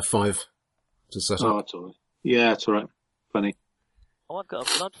 5 to set Oh, up. that's all right. Yeah, that's all right. Funny. Oh, I've got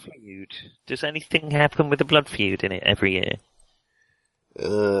a blood feud. Does anything happen with a blood feud in it every year?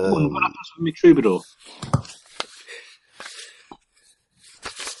 What happens with my troubadour?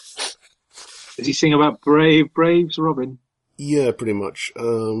 Does he sing about braves, Robin? Yeah, pretty much.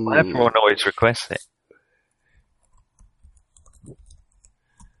 Everyone always requests it.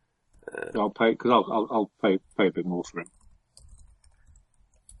 I'll pay because I'll pay a bit more for him.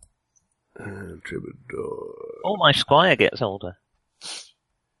 Troubadour. Oh, my squire gets older.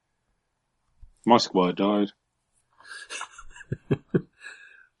 My squire died.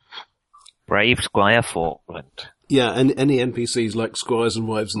 Brave Squire Falkland. Yeah, and any NPCs like squires and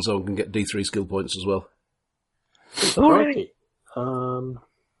wives and so on can get D3 skill points as well. Crikey. All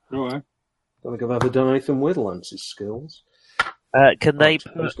right. Don't think I've ever done anything with Lance's skills. Can they He's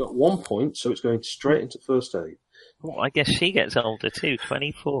put... got 1 point, so it's going straight into first aid. Oh, I guess she gets older too,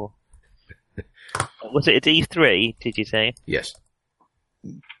 24. Was it a D3, did you say? Yes.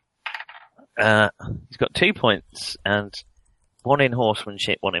 He's got 2 points, and 1 in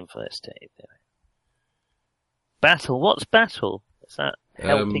horsemanship, 1 in first aid. Battle, what's battle? What's that?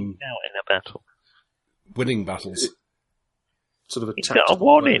 Helping out in a battle. Winning battles. Sort of a It's got a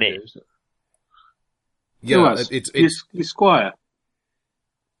 1 in it. Yeah, it's your squire.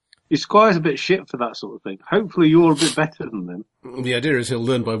 Your squire's a bit shit for that sort of thing. Hopefully you're a bit better than them. the idea is he'll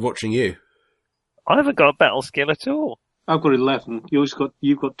learn by watching you. I haven't got a battle skill at all. I've got 11.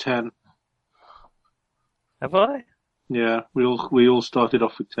 You've got 10. Have I? Yeah, we all started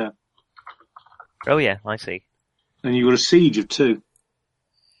off with 10. Oh yeah, I see. And you got a siege of 2.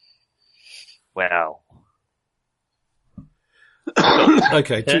 Wow.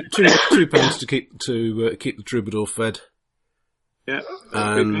 Okay, two pounds to keep the troubadour fed. Yeah.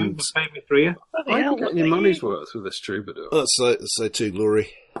 And Pay me 3. I haven't got any money's worth with this troubadour. let's say 2 glory.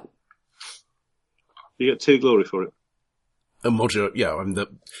 You get 2 glory for it. A modular, yeah. I mean,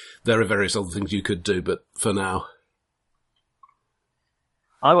 there are various other things you could do, but for now,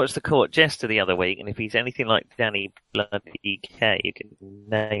 I watched the Court Jester the other week, and if he's anything like Danny Bloody K, you can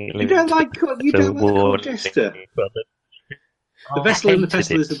nail him. You don't like the Court Jester? Oh, The vessel in the hated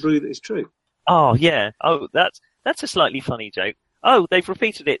pestle it. is the brew that is true. Oh yeah. Oh, that's a slightly funny joke. Oh, they've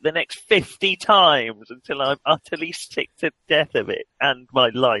repeated it the next 50 times until I'm utterly sick to death of it and my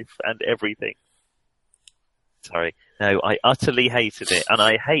life and everything. Sorry. No, I utterly hated it, and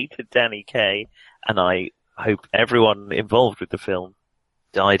I hated Danny Kaye, and I hope everyone involved with the film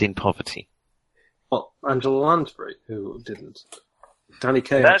died in poverty. Well, Angela Lansbury, who didn't. Danny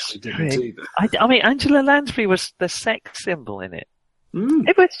Kaye That's actually didn't true. either. I mean, Angela Lansbury was the sex symbol in it. Mm.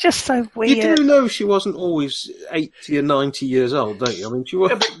 It was just so weird. You do know she wasn't always 80 or 90 years old, don't you? I mean, she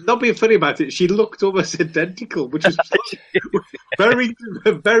was... Yeah, but not being funny about it, she looked almost identical, which is very,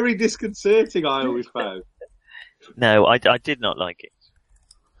 very disconcerting, I always found. No, I did not like it.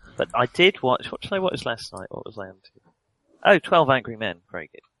 But I did watch... What did I watch last night? What was I on to? Oh, 12 Angry Men. Very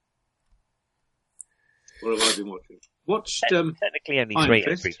good. What have I been watching? Watched, Technically only Iron 3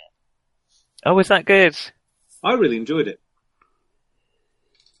 Fist. Angry Men. Oh, was that good? I really enjoyed it.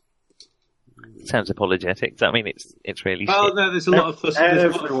 Sounds apologetic. Does that mean it's really Oh shit? no, there's a lot of fuss.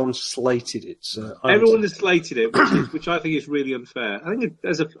 Everyone slated it. So Everyone has slated it, which I think is really unfair. I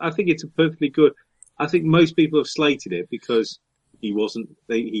think it's a perfectly good. I think most people have slated it because he wasn't.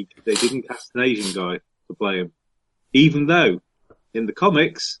 They didn't cast an Asian guy to play him, even though in the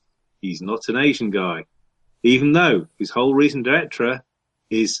comics he's not an Asian guy. Even though his whole reason d'etre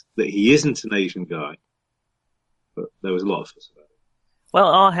is that he isn't an Asian guy. But there was a lot of fuss about it. Well,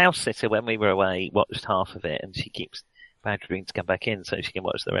 our house sitter, when we were away, watched half of it, and she keeps badgering to come back in so she can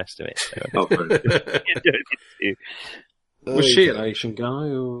watch the rest of it. So Oh, very good. I enjoyed it too. was she an Asian guy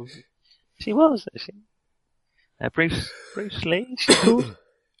or? She was, actually. Bruce Lee, she's called.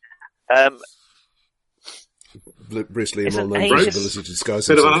 Bruce Lee, It's well an known for his Asian- ability to disguise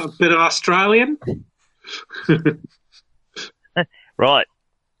bit himself. of bit of Australian. Right.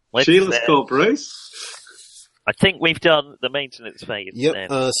 Sheila Scott Bruce. I think we've done the maintenance phase. Yep.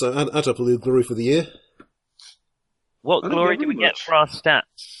 Then. So add up all the glory for the year. What I don't glory get do we very get much. for our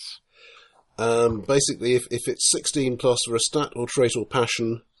stats? Basically, if it's 16 plus for a stat or trait or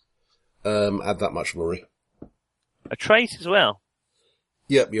passion, add that much glory. A trait as well.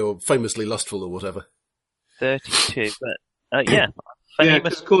 Yep, you're famously lustful or whatever. 32, but yeah. Yeah,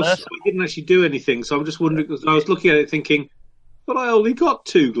 Famous of course, person. I didn't actually do anything, so I'm just wondering, because I was looking at it thinking, but I only got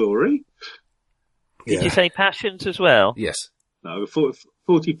 2 glory. Did you say passions as well? Yes. No,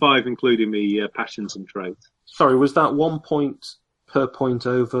 45 including me passions and traits. Sorry, was that 1 point per point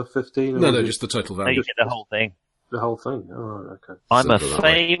over 15? Or No, was no, it just the total No, value. you get the whole thing. the whole thing. Oh, right, okay. I'm a Simple that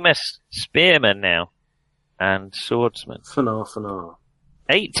way. famous spearman now. And swordsman. Fanar.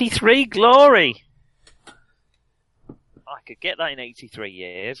 83 glory! I could get that in 83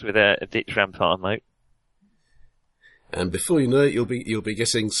 years with a ditch rampart moat. And before you know it, you'll be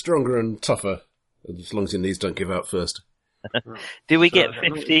getting stronger and tougher, as long as your knees don't give out first. Do we So, get I'm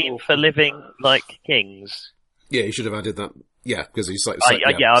not 15 sure. for living like kings? Yeah, you should have added that. Yeah, because he's like,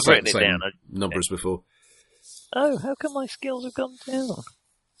 yeah, I've written it same down. numbers before. Oh, how come my skills have gone down?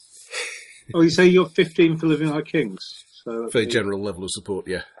 Oh, you say you're 15 for living like kings? So Very general level of support,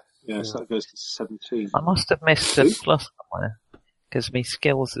 yeah. yeah, so that goes to 17. I must have missed a plus somewhere, because my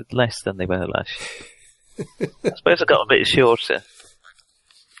skills are less than they were last year. I suppose I got a bit shorter.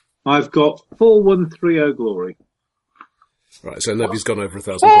 I've got 4130 glory. Right, so nobody's gone over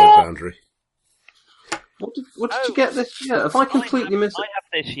 1,000 point boundary. What did you get this year? Have I completely missed I it?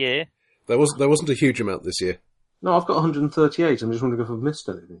 have this year. There wasn't a huge amount this year. No, I've got 138. I'm just wondering if I've missed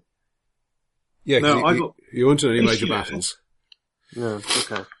anything. Yeah, 'cause No, you weren't in any this major year- battles. No,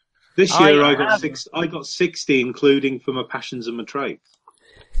 okay. This year I got have- I got 60, including for my passions and my traits.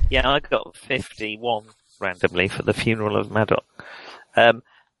 Yeah, I got 51 randomly for the funeral of Maddox. I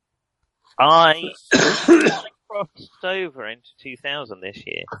crossed over into 2000 this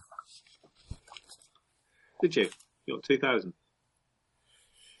year. Did you? You got 2000.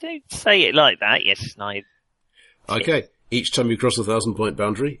 Don't say it like that. Yes, no. Okay, each time you cross the 1,000-point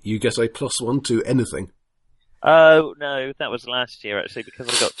boundary, you get a +1 to anything. Oh, no, that was last year, actually, because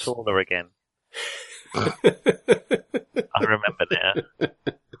I got taller again. I remember now.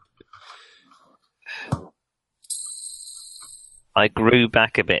 I grew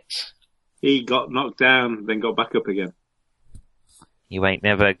back a bit. He got knocked down, then got back up again. You ain't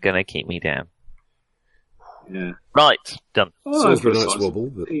never gonna keep me down. Yeah. Right, done. Oh, Sounds that's a nice exciting. wobble,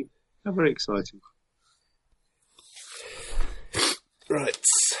 but... Very exciting. Right,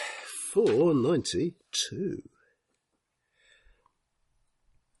 492.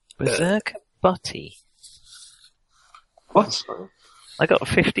 Berserker Butty. What? I got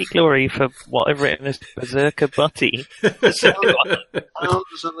 50 glory for what I've written as Berserker Butty. Sounds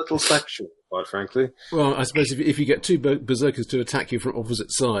a little sexual, quite frankly. Well, I suppose if you get two berserkers to attack you from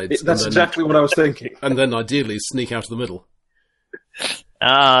opposite sides... That's exactly what I was thinking. And then ideally sneak out of the middle.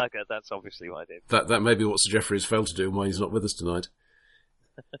 Ah, good, that's obviously what I did. That may be what Sir Geoffrey has failed to do and why he's not with us tonight.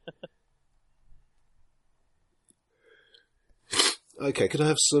 Okay, could I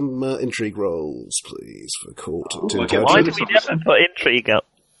have some intrigue rolls, please, for court? Why did we never put intrigue up?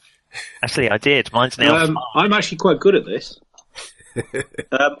 Actually, I did. Mine's now 5. I'm actually quite good at this.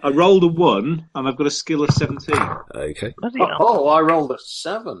 I rolled a 1, and I've got a skill of 17. Okay. Bloody hell. Oh, I rolled a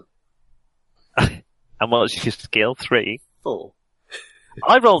 7. And what's your skill? 3? 4.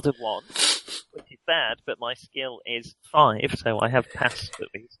 I rolled a 1, which is bad, but my skill is 5, so I have passed at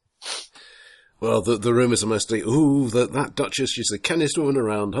least. Well, the rumours are mostly, that Duchess, she's the canniest woman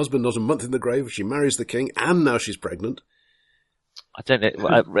around, husband not a month in the grave, she marries the king, and now she's pregnant. I don't know.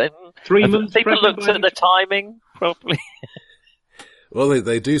 3 months people pregnant looked by at the timing, probably. Well,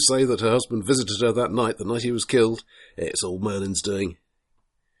 they do say that her husband visited her that night, the night he was killed. It's all Merlin's doing.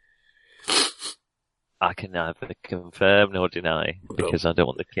 I can neither confirm nor deny, because I don't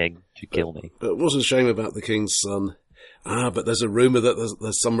want the king to kill me. But what's a shame about the king's son? But there's a rumour that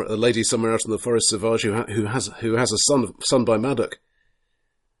there's a lady somewhere out in the Forest Sauvage who has a son by Maddock.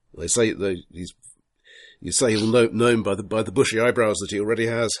 They say you say he'll know him by the bushy eyebrows that he already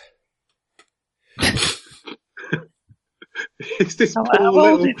has. It's this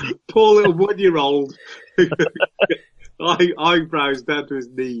poor little 1-year-old. Eyebrows down to his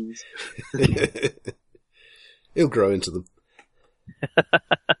knees. He'll grow into them.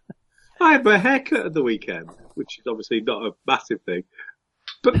 I had my hair cut at the weekend, which is obviously not a massive thing.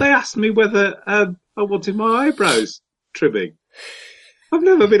 But they asked me whether I wanted my eyebrows trimming. I've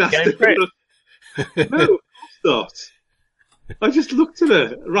never been asked to. No, of course not. I just looked at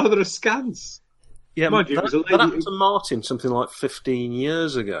her rather askance. Yeah, Mind you, it was a lady that happened to Martin something like 15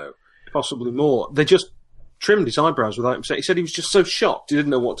 years ago, possibly more. They just trimmed his eyebrows without him saying. He said he was just so shocked he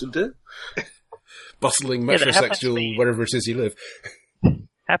didn't know what to do. Bustling Yeah, that happened to metrosexual, me. wherever it is you live.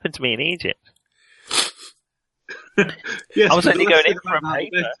 Happened to me in Egypt. Yes, I was but only the going less in for a said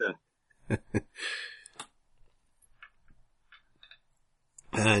about that, the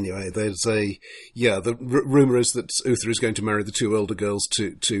better. Anyway, there's the rumour is that Uther is going to marry the two elder girls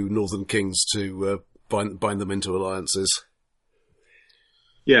to northern kings to bind them into alliances.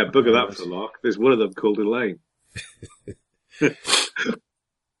 Yeah, bugger that for a lark. There's one of them called Elaine.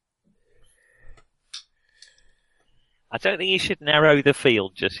 I don't think you should narrow the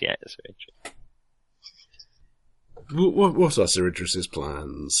field just yet, Sir Richard. What are Sir Idris's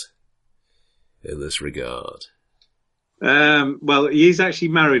plans in this regard? Well, he is actually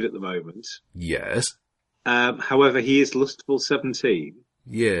married at the moment. Yes. However, he is lustful 17.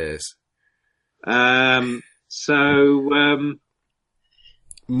 Yes. Morgause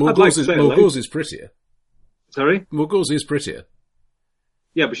is prettier. Sorry? Morgause is prettier.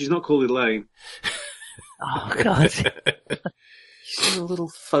 Yeah, but she's not called Elaine. Oh, God. He's a little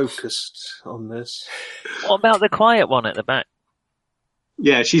focused on this. What about the quiet one at the back?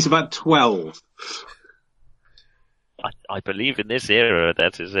 Yeah, she's about 12. I believe in this era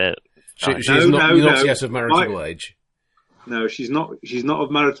that is it. She's No, not no. yet of marriageable age. No, she's not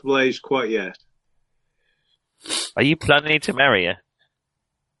of marriageable age quite yet. Are you planning to marry her?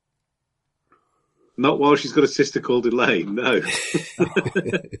 Not while she's got a sister called Elaine, no.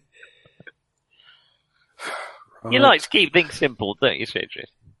 You like to keep things simple, don't you, Sir Idris?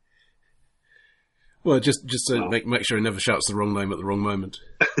 Well, just to make sure he never shouts the wrong name at the wrong moment.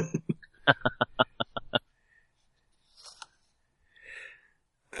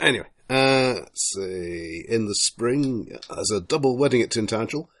 Anyway, let's see. In the spring, there's a double wedding at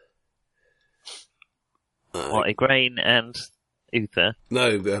Tintagel. What, Igraine and Uther. No,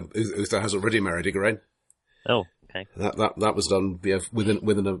 Uther has already married Igraine. Oh, okay. That was done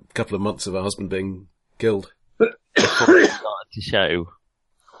within a couple of months of her husband being killed. Started to show.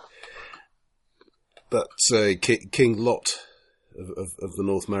 But King Lot of the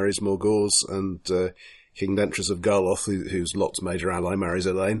North marries Morgause, and King Nentrus of Garloth, who's Lot's major ally, marries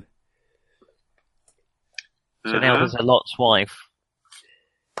Elaine. So now there's a Lot's wife.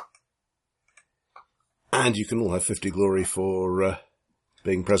 And you can all have 50 glory for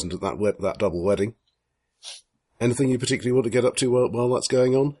being present at that double wedding. Anything you particularly want to get up to while that's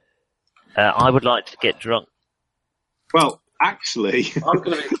going on? I would like to get drunk. Well, actually, I'm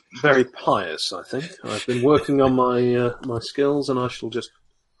going to be very pious, I think. I've been working on my my skills, and I shall just,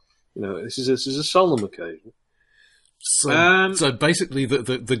 this is a solemn occasion. So basically,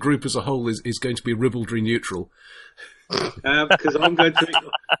 the group as a whole is going to be ribaldry neutral. Because I'm going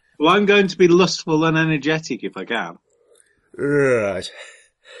to be lustful and energetic if I can. Right.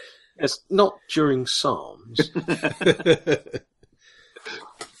 It's not during Psalms.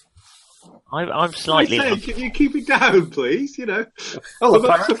 I'm slightly. I say, can you keep it down, please? Well, I'm not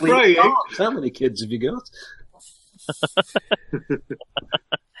apparently afraid. you can't. How many kids have you got?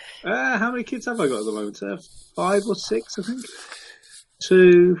 How many kids have I got at the moment? 5 or 6, I think.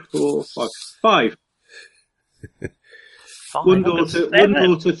 2, 4, 5. 5. One daughter, 4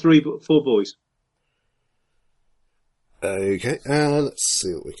 boys. Okay, let's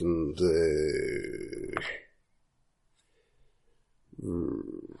see what we can do.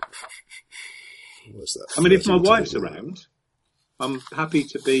 What's that? I mean, if my 13 wife's table? around, I'm happy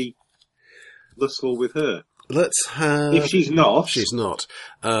to be lustful with her. Let's have. If she's not, let's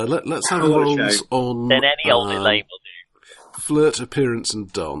have Oh, what a rolls shame. on. Then any old Elaine will do. Flirt, appearance,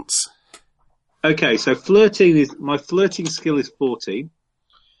 and dance. okay. So my flirting skill is 14.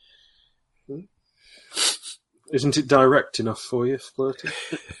 Isn't it direct enough for you, flirting?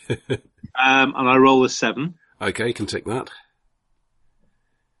 And I roll a 7. Okay, you can tick that.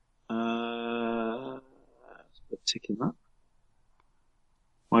 Ticking that.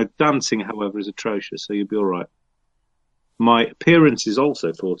 My dancing, however, is atrocious, so you'll be all right. My appearance is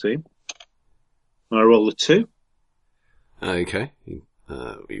also 14. And I roll a 2. Okay, you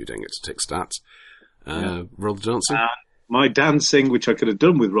don't get to tick stats. Roll the dancing. My dancing, which I could have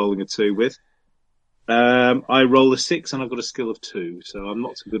done with rolling a 2 with, I roll a 6 and I've got a skill of 2, so I'm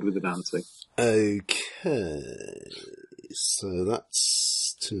not so good with the dancing. Okay, so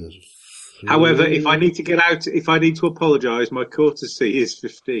that's 2. However, if I need to apologise, my courtesy is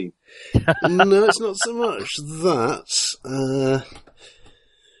 15. No, it's not so much that.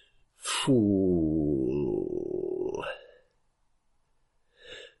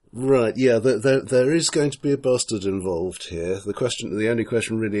 Right, yeah, there is going to be a bastard involved here. The only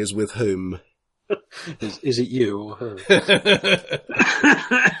question really is with whom. Is it you or her?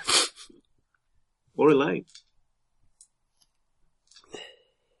 Or Elaine.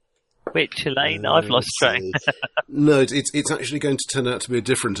 Which Elaine? I've lost track. No, it's actually going to turn out to be a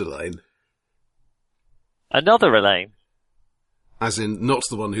different Elaine. Another Elaine. As in, not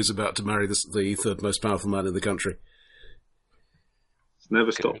the one who's about to marry the third most powerful man in the country. It's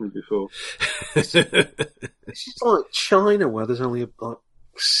never stopped me before. This is like China, where there's only like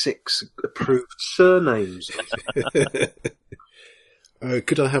 6 approved surnames.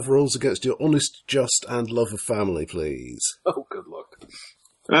 Could I have rolls against your honest, just, and love of family, please? Oh, good luck.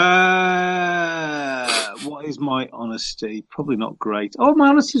 What is my honesty? Probably not great. Oh, my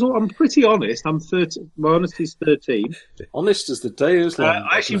honesty is. I'm pretty honest. I'm 30. My honesty is 13. Honest as the day is long.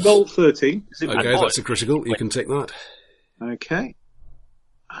 I actually rolled 13. Okay, that's a critical. You can take that. Okay.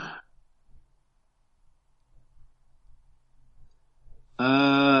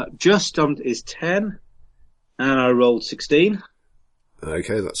 Just is 10, and I rolled 16.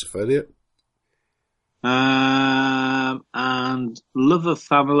 Okay, that's a failure. And love of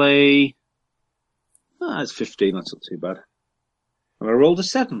family. That's 15. That's not too bad. And I rolled a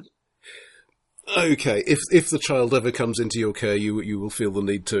 7. Okay, if the child ever comes into your care, you will feel the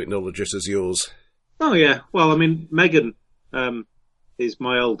need to acknowledge it as yours. Oh yeah. Well, I mean, Megan is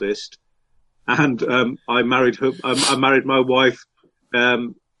my oldest, and I married her. I married my wife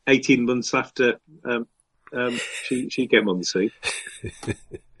 18 months after she came on the scene.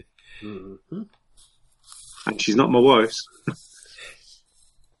 Mm-hmm. And she's not my wife's.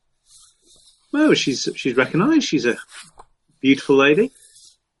 Well, she's recognised. She's a beautiful lady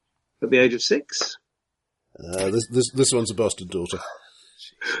at the age of 6. This one's a bastard daughter.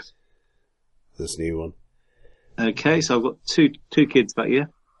 This new one. Okay, so I've got two kids that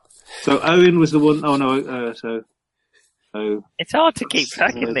year. So Owen was the one. Oh no. It's hard to keep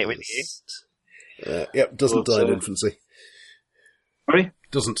track, isn't it, with you? Yep, doesn't die in infancy. Sorry?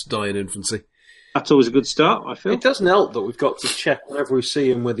 Doesn't die in infancy. That's always a good start, I feel. It doesn't help that we've got to check whenever we see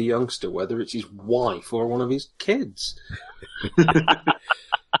him with a youngster whether it's his wife or one of his kids.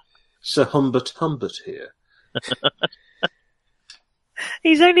 Sir Humbert here.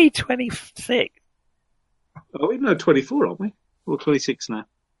 He's only 26. Oh, we know 24, aren't we? Or 26 now.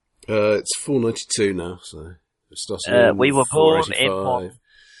 It's 492 now, so it's starting We were born in 485.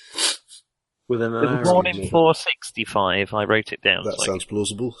 Within an We hour. were born in easy. 465. I wrote it down. That so sounds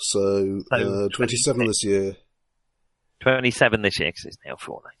plausible. So, 27 this year. 27 this year, because it's now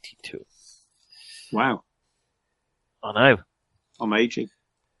 492. Wow. I know. I'm aging.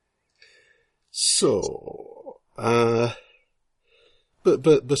 So, but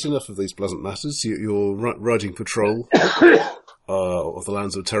enough of these pleasant matters. You're riding patrol of the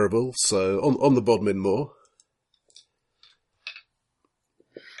lands of Terrible, so on the Bodmin Moor.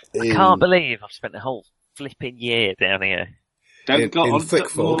 I can't believe I've spent the whole flipping year down here. Don't go in on thick to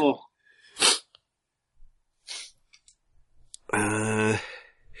fog. more.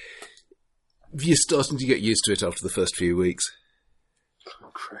 You're starting to get used to it after the first few weeks.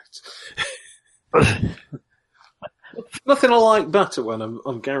 Oh, great. Nothing I like better when I'm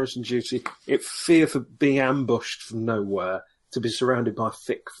on garrison duty. It fear for being ambushed from nowhere, to be surrounded by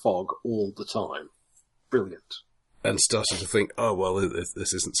thick fog all the time. Brilliant. And starting to think, oh, well,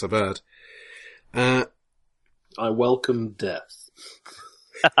 this isn't so bad. I welcome death.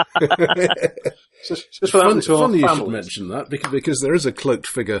 Just what happened to our Funny you should families. mention that, because there is a cloaked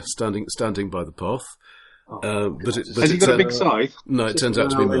figure standing by the path. But Has he got a big scythe? No, it turns out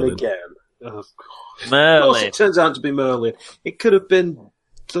to be Merlin. Again. Oh, of course, Merlin. it turns out to be Merlin. It could have been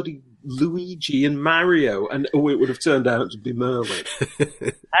bloody Luigi and Mario, and it would have turned out to be Merlin.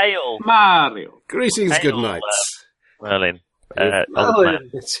 Hail, Mario. Greetings, Hail, good nights. Merlin. Oh, Old man.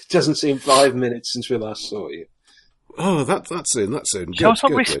 it doesn't seem 5 minutes since we last saw you. Oh, that's soon. Good, Show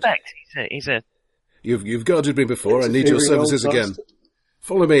some good, respect. He's a good. You've guarded me before. I need your Very old services again. bastard.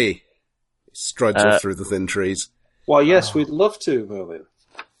 Follow me. He strides off through the thin trees. Why, yes, we'd love to, Merlin.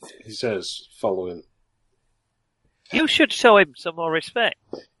 He says, following. You should show him some more respect.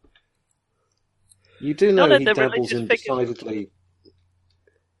 You do know None of he the dabbles religious in figures- decidedly,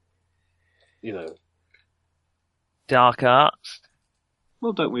 Dark arts.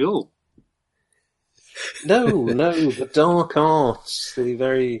 Well, don't we all? No, the dark arts, the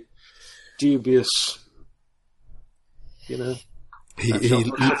very dubious, He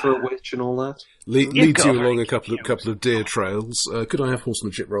shot for a witch and all that. leads got you a along very a couple of deer trails. Could I have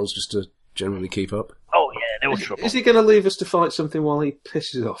horsemanship rolls just to generally keep up? Oh yeah, no trouble. Is he going to leave us to fight something while he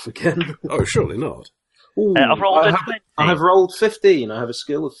pisses off again? Oh, surely not. Ooh, I've rolled a 20. I have rolled 15. I have a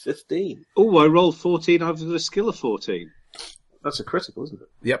skill of 15. Oh, I rolled 14. I've got a skill of 14. That's a critical, isn't it?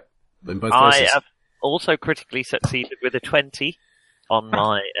 Yep, in both I places. have also critically succeeded with a 20 on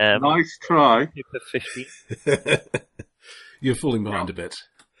my Nice try. Super 50. You're falling behind a bit.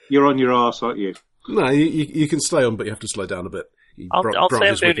 You're on your arse, aren't you? No, you can stay on, but you have to slow down a bit. I'll say I'm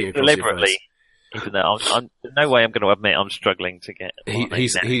Branches doing whipping it across your deliberately, face. even though I'm no way I'm going to admit I'm struggling to get.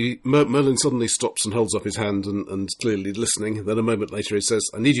 Merlin suddenly stops and holds up his hand and clearly listening. Then a moment later he says,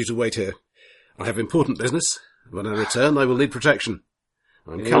 I need you to wait here. I have important business. When I return, I will need protection.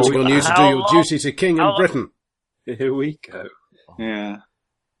 I'm counting on you to do How your long? duty to King How and long? Britain. Here we go. Yeah.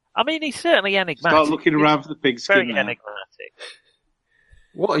 I mean, he's certainly enigmatic. Start looking around for the He's very pigskin now. enigmatic.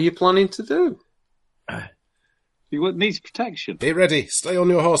 What are you planning to do? He needs protection. Be ready. Stay on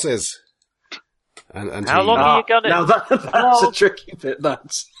your horses. And How he- long are you going Now to? that's a tricky bit.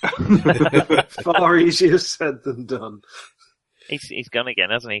 That's far easier said than done. He's gone again,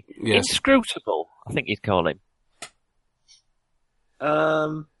 hasn't he? Yes. Inscrutable, I think you'd call him.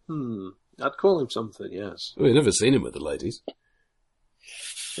 I'd call him something, yes. We've never seen him with the ladies.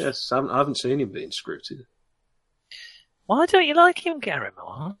 Yes, I haven't seen him being scrutinized. Why don't you like him,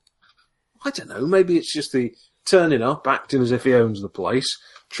 Garamore? I don't know, maybe it's just the turning up, acting as if he owns the place,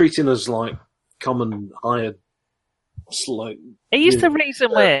 treating us like common hired like He's Yeah. the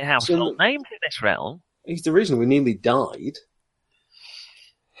reason we're household so- names in this realm. he's the reason we nearly died.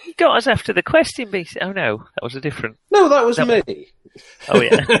 He got us after the question beast. Oh no, that was a different. No, that was No. me. Oh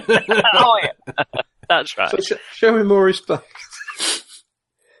yeah. Oh yeah. That's right. So show him more respect.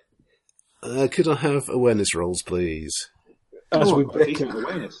 Could I have awareness rolls, please? As we Decent bicker.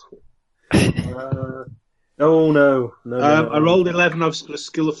 awareness. Oh no, no. I rolled 11. I've got a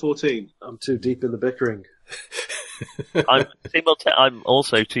skill of 14. I'm too deep in the bickering. I'm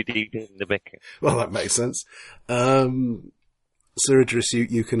also too deep in the bicker. Well, that makes sense. Sir Idris,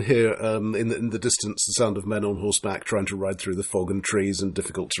 you can hear in the distance the sound of men on horseback trying to ride through the fog and trees and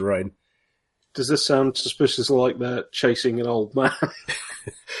difficult terrain. Does this sound suspiciously like they're chasing an old man?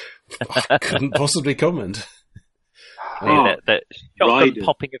 I couldn't possibly comment. The shotgun Riders.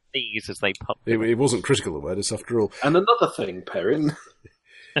 popping of knees as they pop. It wasn't critical awareness after all. And another thing, Perrin.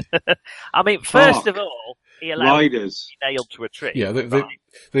 I mean, first of all, he allowed Riders. to be nailed to a tree. Yeah,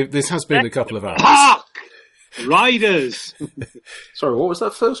 this has been a couple of hours. Hark! Riders! Sorry, what was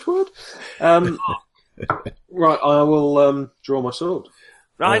that first word? Right, I will draw my sword.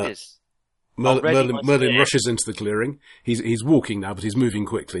 Riders. Already my Merlin spear. rushes into the clearing. He's walking now, but he's moving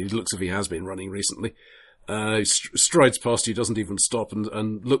quickly. He looks as if he has been running recently. He strides past you, doesn't even stop,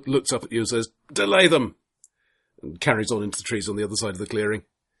 and looks up at you and says, "Delay them!" and carries on into the trees on the other side of the clearing.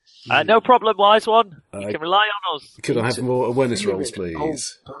 No problem, wise one. You Uh, can rely on us. Could I have more awareness rolls, please?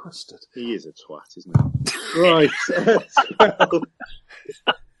 Oh, bastard. He is a twat, isn't he? Right. 12.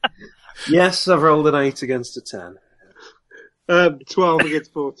 Yes, I've rolled an 8 against a 10. 12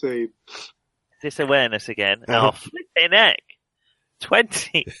 against 14. This awareness again. Oh, flipping heck.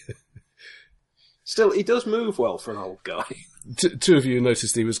 20. Still, he does move well for an old guy. Two of you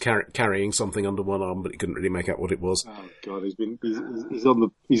noticed he was carrying something under one arm, but he couldn't really make out what it was. Oh God, he's on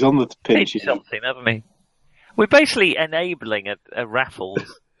the pinch. Did something, haven't we? We're basically enabling a raffles.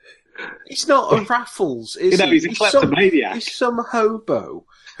 He's not a Raffles, is he? He's a kleptomaniac. He's some hobo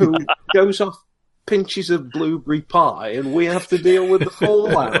who goes off, pinches a blueberry pie, and we have to deal with the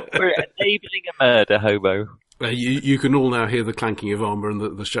fallout. We're enabling a murder hobo. You can all now hear the clanking of armour and the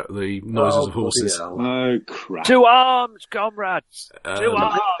noises of horses. bloody hell. Oh crap! To arms, comrades! To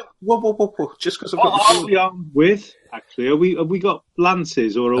arms! Whoa. Just because I've got What the are we on with? Actually, have we got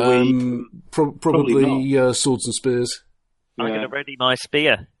lances or are we? Probably swords and spears. I'm Yeah. going to ready my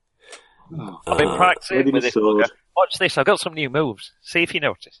spear. Oh, I've been practicing ready with my this sword. bugger. Watch this, I've got some new moves. See if you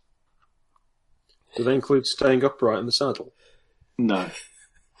notice. Do they include staying upright in the saddle? No.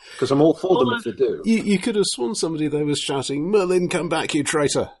 Because I'm all for them if they do. You could have sworn somebody there was shouting, "Merlin, come back, you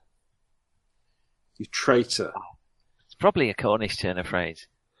traitor!" You traitor. It's probably a Cornish turn of phrase.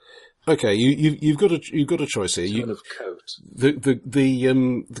 Okay, you've got a choice here. Turn of coat.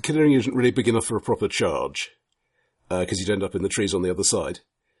 The clearing isn't really big enough for a proper charge because you'd end up in the trees on the other side.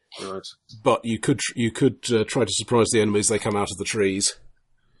 Right. But you could try to surprise the enemies. They come out of the trees.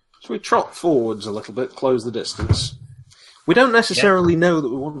 So we trot forwards a little bit, close the distance. We don't necessarily know that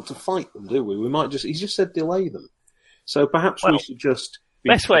we want to fight them, do we? We might just... He just said delay them. So perhaps we should just...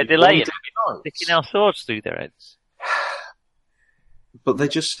 Best way of delaying them it is sticking our swords through their heads. But they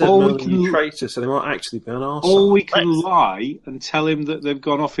just said, Or we no, can- you traitor, so they might actually be on our Or side. we can Let's- lie and tell him that they've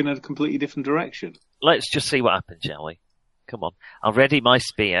gone off in a completely different direction. Let's just see what happens, shall we? Come on. I'll ready my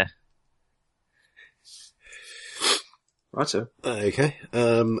spear. Okay.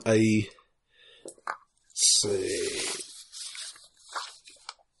 Righto.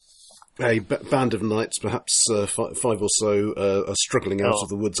 A band of knights, perhaps 5 or so, are struggling out Oh. of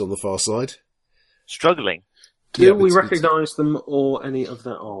the woods on the far side. Struggling. Do Yeah, we it's- recognise them or any of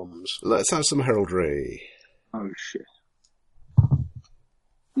their arms? Let's have some heraldry. Oh shit!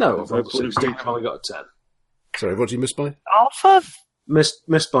 No, I've rolled a I've got a 16. I've only got a 10. Sorry, what did you miss by? Off of...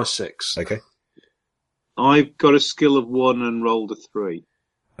 Missed by 6. Okay. I've got a skill of 1 and rolled a 3.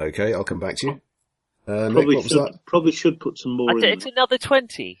 Okay, I'll come back to you. Nick, what was that? Probably should put some more in. It's another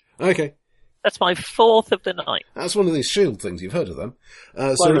 20. Okay. That's my 4th of the night. That's one of these shield things. You've heard of them.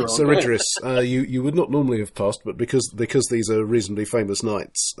 they're Sir on, Idris, you would not normally have passed, but because these are reasonably famous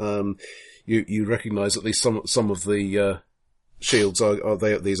knights, you recognise at least some of the shields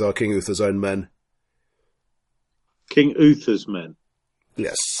these are King Uther's own men. King Uther's men.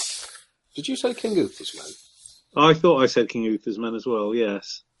 Yes. Did you say King Uther's man? I thought I said King Uther's men as well.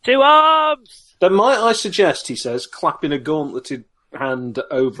 Yes. To arms! Then might I suggest, he says, clapping a gauntleted hand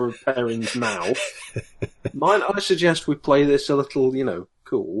over Perrin's mouth, might I suggest we play this a little,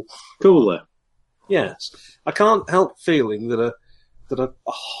 cool? Cooler. Yes. I can't help feeling that a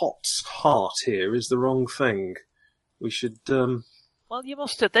hot heart here is the wrong thing. We should, Well, you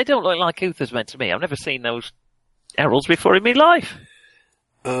must have... They don't look like Uther's men to me. I've never seen those heralds before in my life.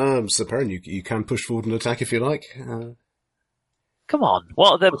 Sir Perrin, you can push forward and attack if you like. Come on.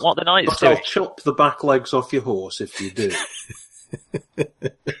 What are the knights but I'll doing? chop the back legs off your horse if you do.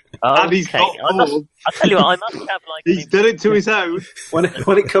 And he's got I'll more. tell you what, I must have like... He's done it to his own. When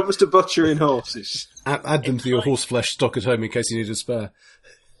it comes to butchering horses, Add them to your horseflesh stock at home in case you need a spare.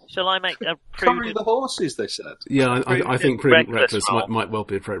 Shall I make a curry prudent... the horses, they said. Yeah, I think prudent Reckless reckless roll. might well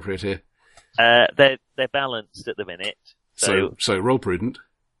be appropriate here. They're balanced at the minute. So roll prudent.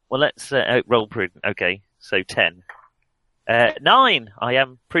 Well, let's roll prudent. Okay, so 10. 9. I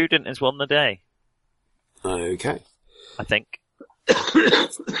am prudent as won the day, Okay. I think.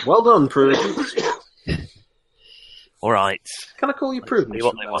 Well done, Prudence. All right. Can I call you Prudence? see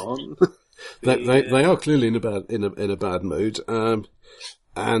what from they now want. on? They are clearly in a bad mood. And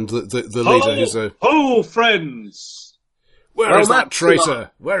the leader is a... Ho, friends! Where Well, is that that's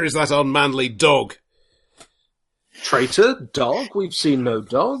traitor? Where is that unmanly dog? Traitor? Dog? We've seen no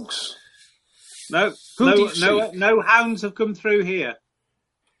dogs. No, Who do you no hounds have come through here.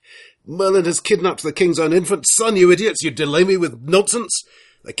 Merlin has kidnapped the king's own infant son, you idiots! You delay me with nonsense!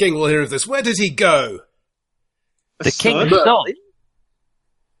 The king will hear of this. Where did he go? The king's son? son.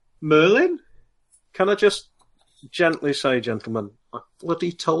 Merlin? Can I just gently say, gentlemen, I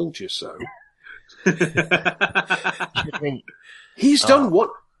bloody told you so. He's done what?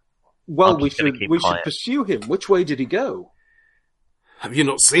 Well, I'm we just gonna should keep we should quiet. pursue him. Which way did he go? Have you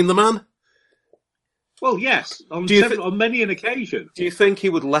not seen the man? Well, yes, on Do you on many an occasion. Do you think he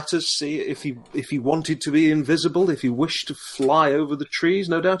would let us see it if he wanted to be invisible, if he wished to fly over the trees?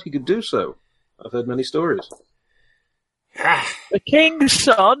 No doubt he could do so. I've heard many stories. The king's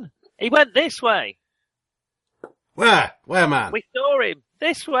son. He went this way. Where? Where, man? We saw him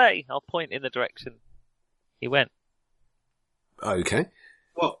this way. I'll point in the direction he went. Okay.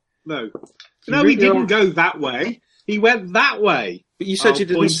 What? No. You No, really he didn't are- go that way. He went that way. But you said I'll you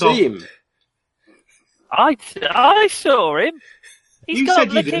didn't point see off. him. I saw him. He's You got said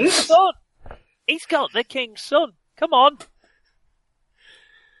the you king's didn't. son. He's got the king's son. Come on.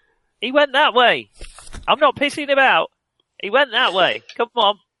 He went that way. I'm not pissing about. He went that way. Come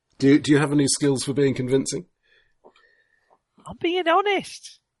on. Do you have any skills for being convincing? I'm being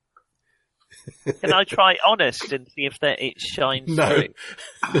honest. Can I try honest and see if it shines No.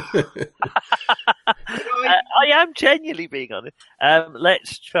 through? I am genuinely being honest.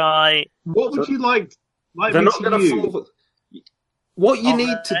 Let's try. What would you like They're me not to going to use? fall. What you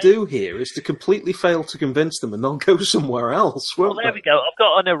need to Alright. do here is to completely fail to convince them, and they'll go somewhere else. Well, Won't there they? we go. I've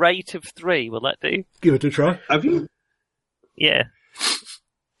got an rate of 3. Will that do? Give it a try. Have you? Yeah.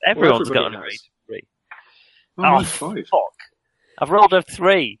 Everyone's everybody got an has. rate of 3. Oh, Oh, 5. fuck. I've rolled a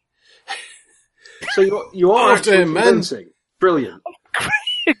 3. So you are After actually him, man. convincing. Brilliant.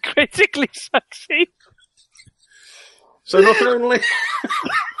 Critically succeed. So not only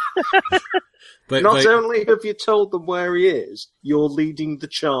They, not they- only have you told them where he is, you're leading the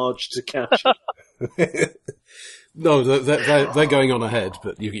charge to catch him. no, they're going on ahead,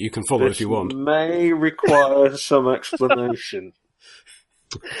 but you can follow if you want. May require some explanation.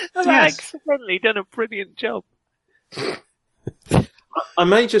 I've Yes. accidentally done a brilliant job. I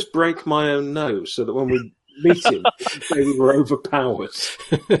may just break my own nose so that when we meet him, we were overpowered.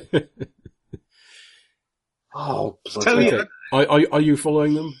 Oh, bloody Tell you- Okay. Are you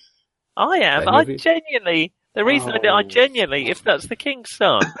following them? I am. Any I of you? genuinely. The reason I genuinely, if that's the king's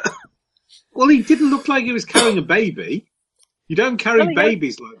son, Well, he didn't look like he was carrying a baby. You don't carry Well, he-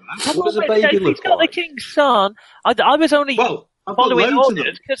 babies like that. What does a If baby he's look got like? the king's son. I was only Well, I've got following loads of them.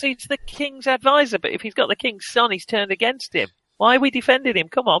 orders because he's the king's advisor. But if he's got the king's son, he's turned against him. Why are we defending him?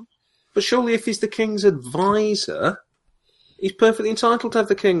 Come on. But surely if he's the king's advisor, he's perfectly entitled to have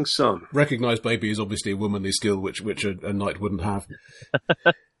the king's son. Recognised baby is obviously a womanly skill which a knight wouldn't have.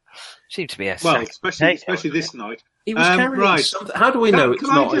 Seems to be a Well, sack. especially this night. He was carrying right. something. How do we know it's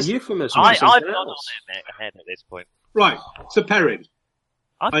Can I not just- a euphemism? I've for something gone on else? ahead at this point. Right, so Perrin,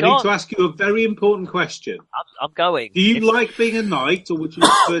 I've I gone. need to ask you a very important question. I'm going. Do you If- like being a knight, or would you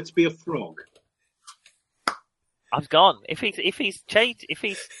prefer to be a frog? I've gone. If he's changed, if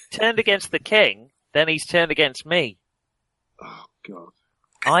he's turned against the king, then he's turned against me. Oh, God.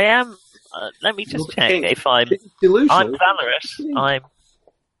 I am. Let me just Look, check king. if I'm Delusional. I'm valorous.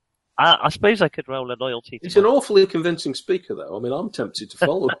 I suppose I could roll a loyalty. He's To an awfully convincing speaker, though. I mean, I'm tempted to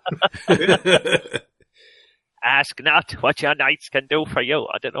follow him. Ask not what your knights can do for you.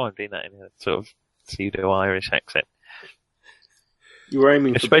 I don't know. I'm doing that in a sort of pseudo-Irish accent. You were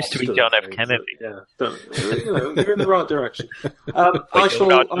aiming You're for supposed to be Boston, John F. I think, Kennedy. but, yeah, don't, you know, you're in the right direction. I I do shall,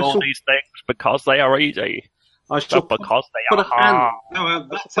 not I know shall, these things because they are easy, I shall but because they put are a hand, hard. No,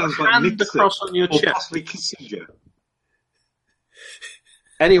 that put sounds a like hand Nixon across on your or chest. possibly Kissinger.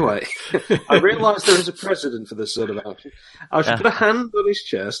 Anyway, I realise there is a precedent for this sort of action. I shall put a hand on his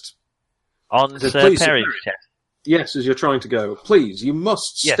chest. On Says, Sir "Please, Sir Perry's Perry." chest. Yes, as you're trying to go. Please, you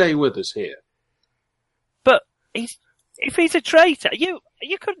must Yes. stay with us here. But if he's a traitor, you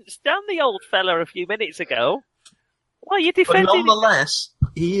couldn't stand the old fella a few minutes ago. Why are you But defending him? nonetheless,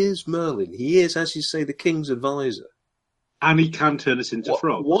 he is Merlin. He is, as you say, the king's advisor. And he can turn us into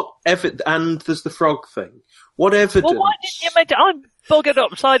frogs. And there's the frog thing. What evidence? Well, why didn't you mention? I'm buggered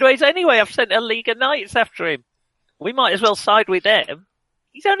up sideways anyway. I've sent a League of Knights after him. We might as well side with them.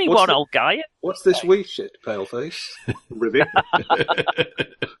 He's only What's one the- old guy. What's this wee shit, Paleface? Rivet.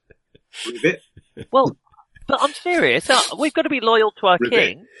 Rivet. Well, but I'm serious. We've got to be loyal to our Rivet.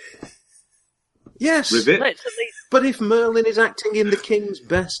 king. Yes, Rivet. Let's at least... but if Merlin is acting in the king's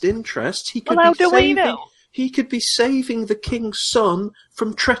best interests, he could Well, how be do we saving. know? He could be saving the king's son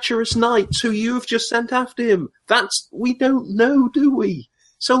from treacherous knights who you have just sent after him. We don't know, do we?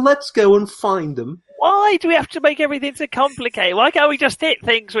 So let's go and find them. Why do we have to make everything so complicated? Why can't we just hit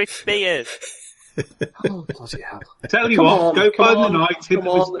things with spears? Oh, bloody hell. Tell you Come what, on, go come find the on, knights, hit come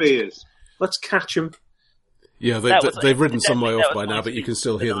them with on, spears. Let's catch him. Yeah, That was- they've ridden some way that off was by now, my but you can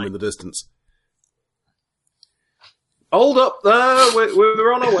still hear them in the distance. Hold up there,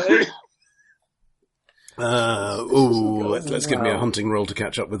 we're on our way. Let's give me a hunting roll to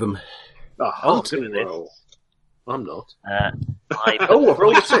catch up with them. A hunting goodness. roll. I'm not. I've Oh, I've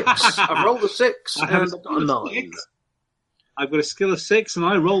rolled a 6. I've rolled a 6 I have and a I've got a skill of 9. 6. I've got a skill of 6 and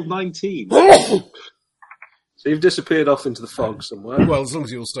I rolled 19. So you've disappeared off into the fog somewhere. Well, as long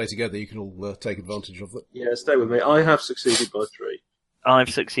as you all stay together, you can all take advantage of it. Yeah, stay with me. I have succeeded by 3. I've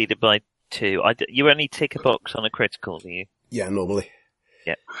succeeded by 2. You only tick a box on a critical, do you? Yeah, normally.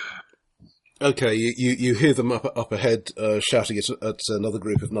 Yeah. Okay, you hear them up ahead shouting at another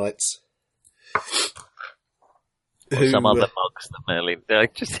group of knights. Or some other mugs that Merlin... I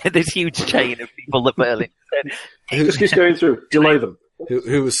just said this huge chain of people that Merlin said. Just keep going through. Delay them.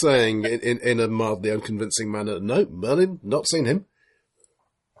 who was saying in a mildly unconvincing manner, "No, Merlin, not seen him."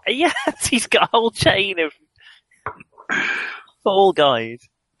 Yes, he's got a whole chain of tall guys.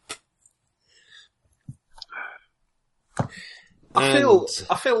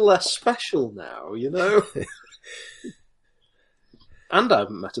 I feel less special now, you know. And I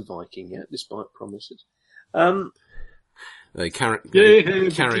haven't met a Viking yet, despite promises. They carry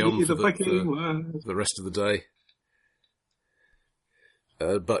on for the rest of the day.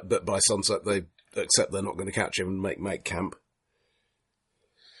 But by sunset, they accept they're not going to catch him and make camp.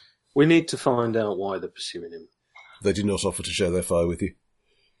 We need to find out why they're pursuing him. They do not offer to share their fire with you.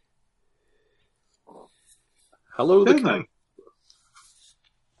 Hello, the Don't camp.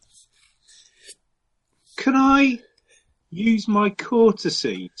 Can I use my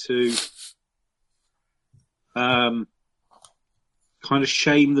courtesy to kind of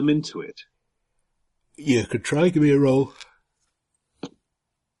shame them into it? Yeah, could try. Give me a roll.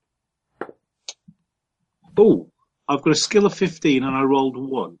 Oh, I've got a skill of 15 and I rolled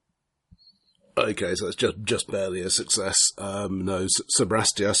 1. Okay, so it's just barely a success. No,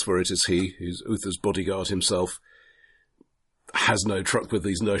 Sebrastias, for it is he, who's Uther's bodyguard himself, has no truck with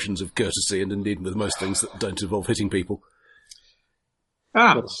these notions of courtesy, and indeed with most things that don't involve hitting people.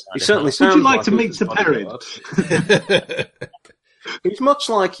 Ah, He certainly would sounds you like to meet Uther's Sir Perrin? bodyguard. He's much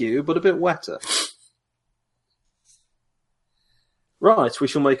like you, but a bit wetter. Right, we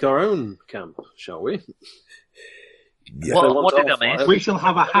shall make our own camp, shall we? Yeah. What did I miss? We shall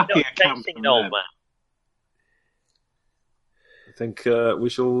have a happier We're not camp chasing than an old them. man. I think we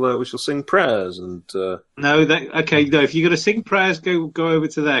shall sing prayers and. No, if you're going to sing prayers, go over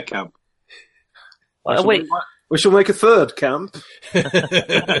to their camp. Wait, We shall make a third camp.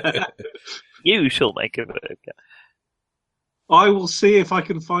 you shall make a burger. I will see if I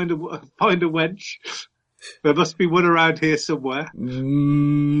can find a wench. There must be one around here somewhere.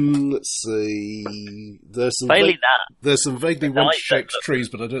 Let's see. There's some Failing that, there's some vaguely The night wench-shaped that- trees,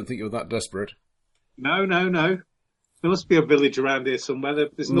 but I don't think you're that desperate. No. There must be a village around here somewhere.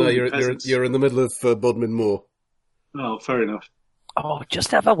 There's No, normally you're peasants. in the middle of Bodmin Moor. Oh, fair enough. oh, just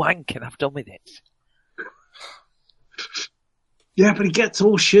have a wank and have done with it. Yeah, but he gets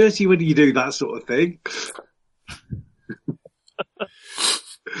all shirty when you do that sort of thing.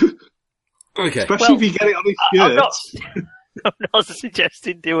 Okay. Especially if you get it on his shirt. I'm not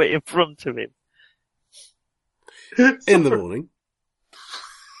suggesting do it in front of him. In the morning,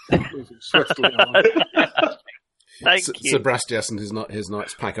 Swiftly on. Thank you. Sebrastias and his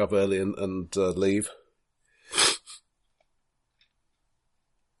knights pack up early and leave.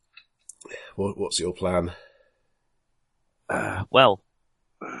 What's your plan? Well,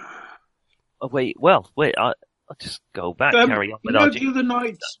 wait. I'll just go back, carry on with our the other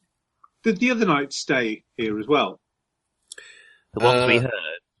nights. Did the other nights stay here as well? the ones we heard.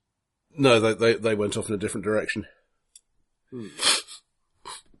 No, they went off in a different direction. Can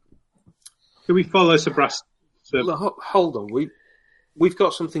we follow Sebastian? Look, hold on, we've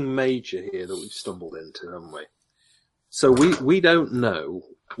got something major here that we've stumbled into, haven't we? So we don't know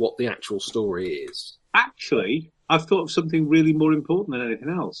what the actual story is. Actually, I've thought of something really more important than anything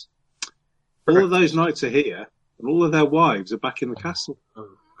else. All of those knights are here, and all of their wives are back in the castle.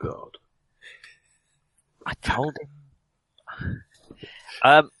 Oh God! I told him.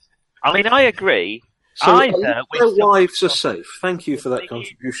 I mean, I agree. So Either we their stumble wives are across safe. Thank you for that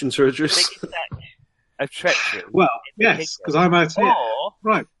contribution, Sir the Idris. biggest act of treachery, Well, in the yes, kingdom, because I'm out here. or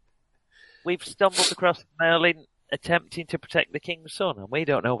Right. we've stumbled across Merlin attempting to protect the king's son, and we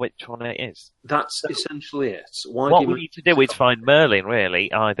don't know which one it is. That's essentially it. Why What do we you need to do is find Merlin,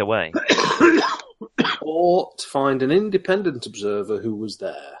 really, either way. or to find an independent observer who was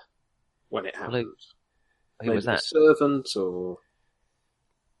there when it happened? Who Maybe was that? a servant or...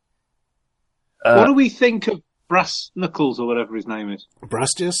 What do we think of Brass Knuckles or whatever his name is?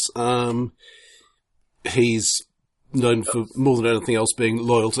 Brastius, he's known for more than anything else being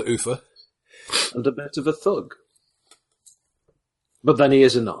loyal to Uther. and a bit of a thug. But then he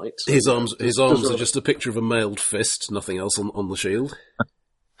is a knight. So His arms are just a picture of a mailed fist, nothing else on the shield.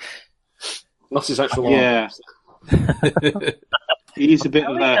 not his actual Yeah. arms. He's a bit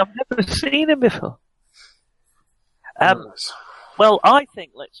of a... I've never seen him before. Nice. Well, I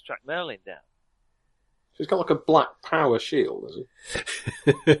think let's track Merlin down. He's got like a black power shield, has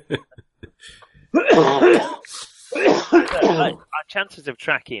he? Our chances of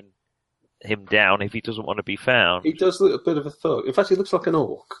tracking him down if he doesn't want to be found, He does look a bit of a thug. In fact, he looks like an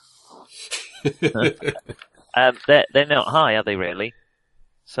orc. they're not high, are they really?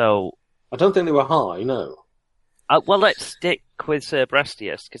 So, I don't think they were high, no. well, let's stick with Sir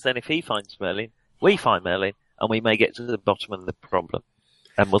Brastius, because then if he finds Merlin, we find Merlin, and we may get to the bottom of the problem.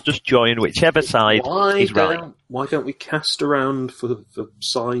 And we'll just join whichever side is right. Why don't we cast around for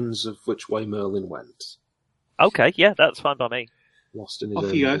signs of which way Merlin went? Okay, yeah, that's fine by me. Lost in his Off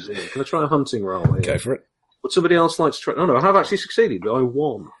own you go. museum. Can I try a hunting roll here? Go for it. Would somebody else like to try? No, I have actually succeeded. I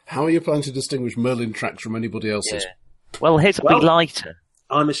won. How are you planning to distinguish Merlin tracks from anybody else's? Yeah. Well, his will be lighter.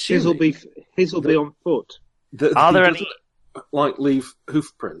 I'm assuming His will be on foot. that Are he there doesn't, like leave hoof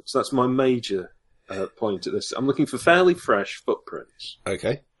prints. That's my major point at this. I'm looking for fairly fresh footprints.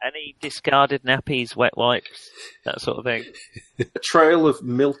 Okay. Any discarded nappies, wet wipes, that sort of thing? A trail of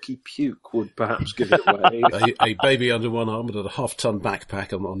milky puke would perhaps give it away. a baby under one arm and a half-ton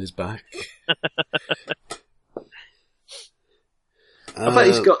backpack on his back. I bet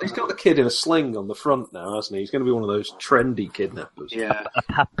he's got the kid in a sling on the front now, hasn't he? He's going to be one of those trendy kidnappers. Yeah. A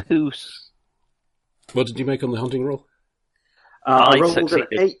papoose. What did you make on the hunting roll? I I rolled an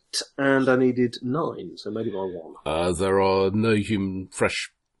succeeded. 8 and I needed 9, so maybe by 1. There are no human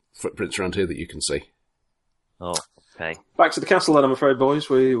fresh footprints around here that you can see. Oh, okay. Back to the castle then, I'm afraid, boys.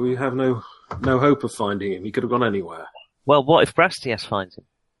 We have no hope of finding him. He could have gone anywhere. Well, what if Brastius finds him?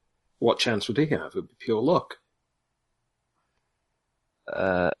 What chance would he have? It would be pure luck.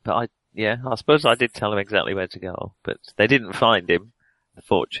 But I suppose I did tell him exactly where to go, but they didn't find him,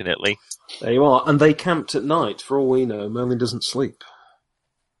 unfortunately. There you are. And they camped at night. For all we know, Merlin doesn't sleep.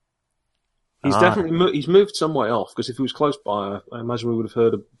 He's definitely he's moved some way off, because if he was close by, I imagine we would have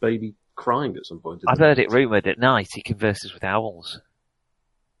heard a baby crying at some point. I've heard it rumoured at night he converses with owls.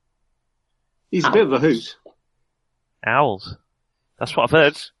 He's a bit of a hoot. Owls? That's what I've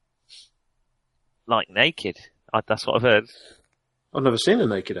heard. Like naked. That's what I've heard. I've never seen a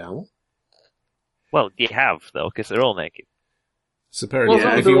naked owl. Well, you have, though, because they're all naked. So, apparently,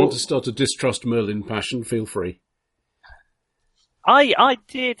 Well, if they're you all- want to start a distrust Merlin passion, feel free. I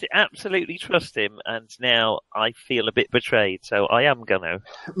did absolutely trust him, and now I feel a bit betrayed, so I am gonna.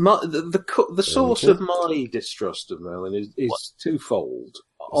 The source of my distrust of Merlin is twofold.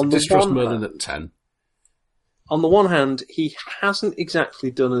 Distrust Merlin at 10. On the one hand, he hasn't exactly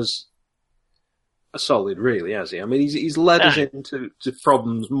done us a solid, really, has he? I mean, he's led us into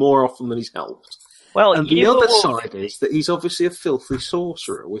problems more often than he's helped. Well, And the you other were- side is that he's obviously a filthy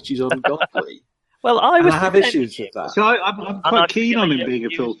sorcerer, which is ungodly. Well, I And was I have defending issues with him, that. So I'm and quite I keen feel on like him being a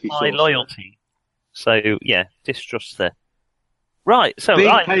used filthy my sorcerer. loyalty. So yeah, distrust there. Right. So Being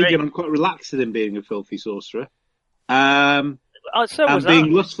I a pagan, agree. I'm quite relaxed at him being a filthy sorcerer. So And was being I.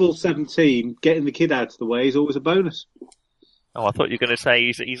 lustful 17, getting the kid out of the way is always a bonus. Oh, I thought you were going to say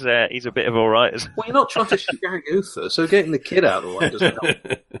he's a bit of all right. Well, you're not trying to shag Uther, so getting the kid out of the way doesn't help.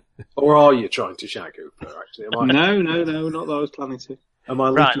 Or are you trying to shag Uther, actually? No, not that I was planning to. Am I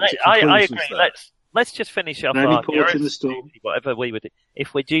Right. leaping to I conclusions agree. there? Let's just finish off No our report in the storm. whatever we would do.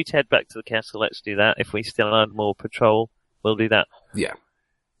 If we're due to head back to the castle, let's do that. If we still have more patrol, we'll do that. Yeah,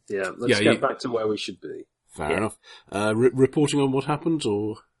 Yeah, let's Yeah, get back to where we should be. fair enough. Reporting on what happened,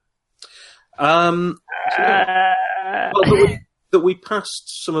 or... Well, that we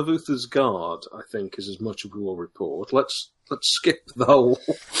passed some of Uther's guard, I think, is as much as we will report. Let's skip the whole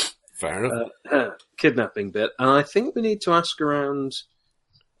Fair enough. kidnapping bit, and I think we need to ask around.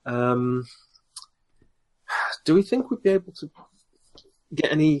 Do we think we'd be able to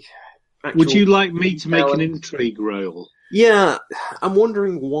get any? Actual Would you like me to make an intel? intrigue roll? Yeah, I'm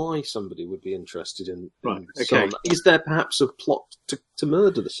wondering why somebody would be interested in Right, the okay. son. Is there perhaps a plot to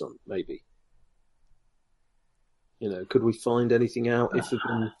murder the son, maybe? You know, could we find anything out if there have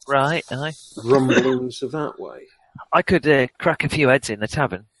been Right, rumblings of that way? I could crack a few heads in the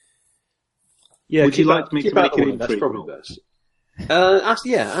tavern. Yeah, Would you keep like that- me keep to that make an away, That's intrigue probably roll? best.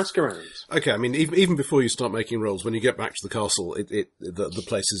 Ask around. Okay, I mean, even before you start making rolls, when you get back to the castle, the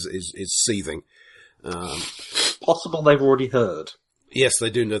place is seething. Possible they've already heard. Yes, they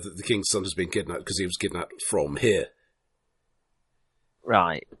do know that the king's son has been kidnapped because he was kidnapped from here.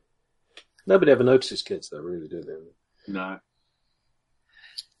 Right. Nobody ever notices kids, though, really, do they? No.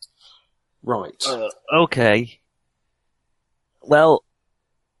 Right. Okay. Well,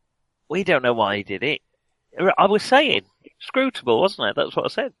 we don't know why he did it. I was saying, scrutable, wasn't it? That's what I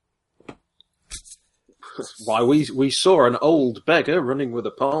said. Why, we saw an old beggar running with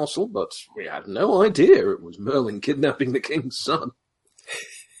a parcel, but we had no idea it was Merlin kidnapping the king's son.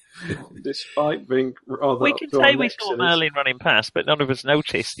 Despite being rather We up can to our say we necks saw in it. Merlin running past, but none of us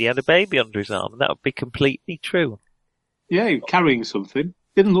noticed he had a baby under his arm, and that would be completely true. Yeah, he was carrying something.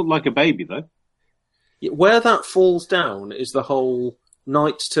 Didn't look like a baby, though. Yeah, where that falls down is the whole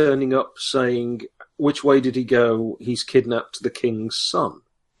knight turning up saying, which way did he go? He's kidnapped the king's son.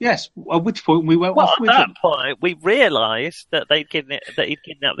 Yes, at which point we went Well, off at with that them. point, we realised that he'd kidnapped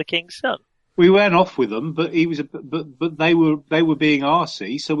the king's son. We went off with them, but but they were being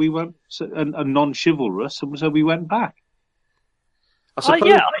arsey, so we went and non-chivalrous, and so we went back. I suppose,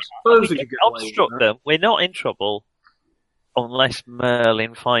 Yeah, I suppose we we can could get away with obstruct that. them. We're not in trouble unless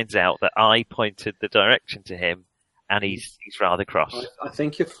Merlin finds out that I pointed the direction to him, and he's rather cross. I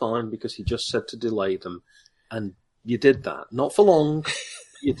think you're fine because he just said to delay them, and you did that. Not for long, but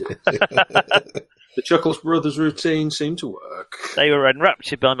you did. The Chuckles Brothers routine seemed to work. They were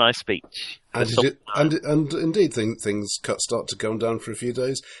enraptured by my speech. And indeed, things start to calm down for a few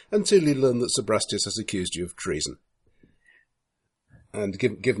days until you learn that Sebrastius has accused you of treason. And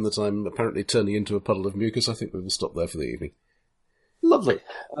given that I'm apparently turning into a puddle of mucus, I think we will stop there for the evening. Lovely.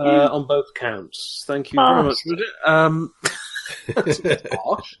 On both counts. Thank you very much. That's a bit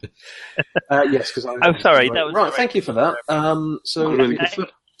harsh. Yes, because Oh, sorry, that was right. very- Thank you for that. So, Really good stuff.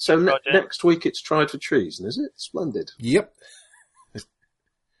 Roger. next week it's tried for treason, is it? Splendid. Yep.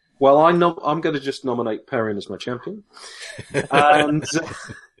 Well, I'm going to just nominate Perrin as my champion. And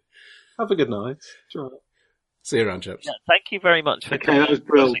have a good night. It's all right. See you around, chaps. Yeah, thank you very much for Okay, that was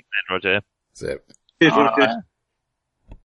brilliant. Roger. See ya. Cheers, Roger.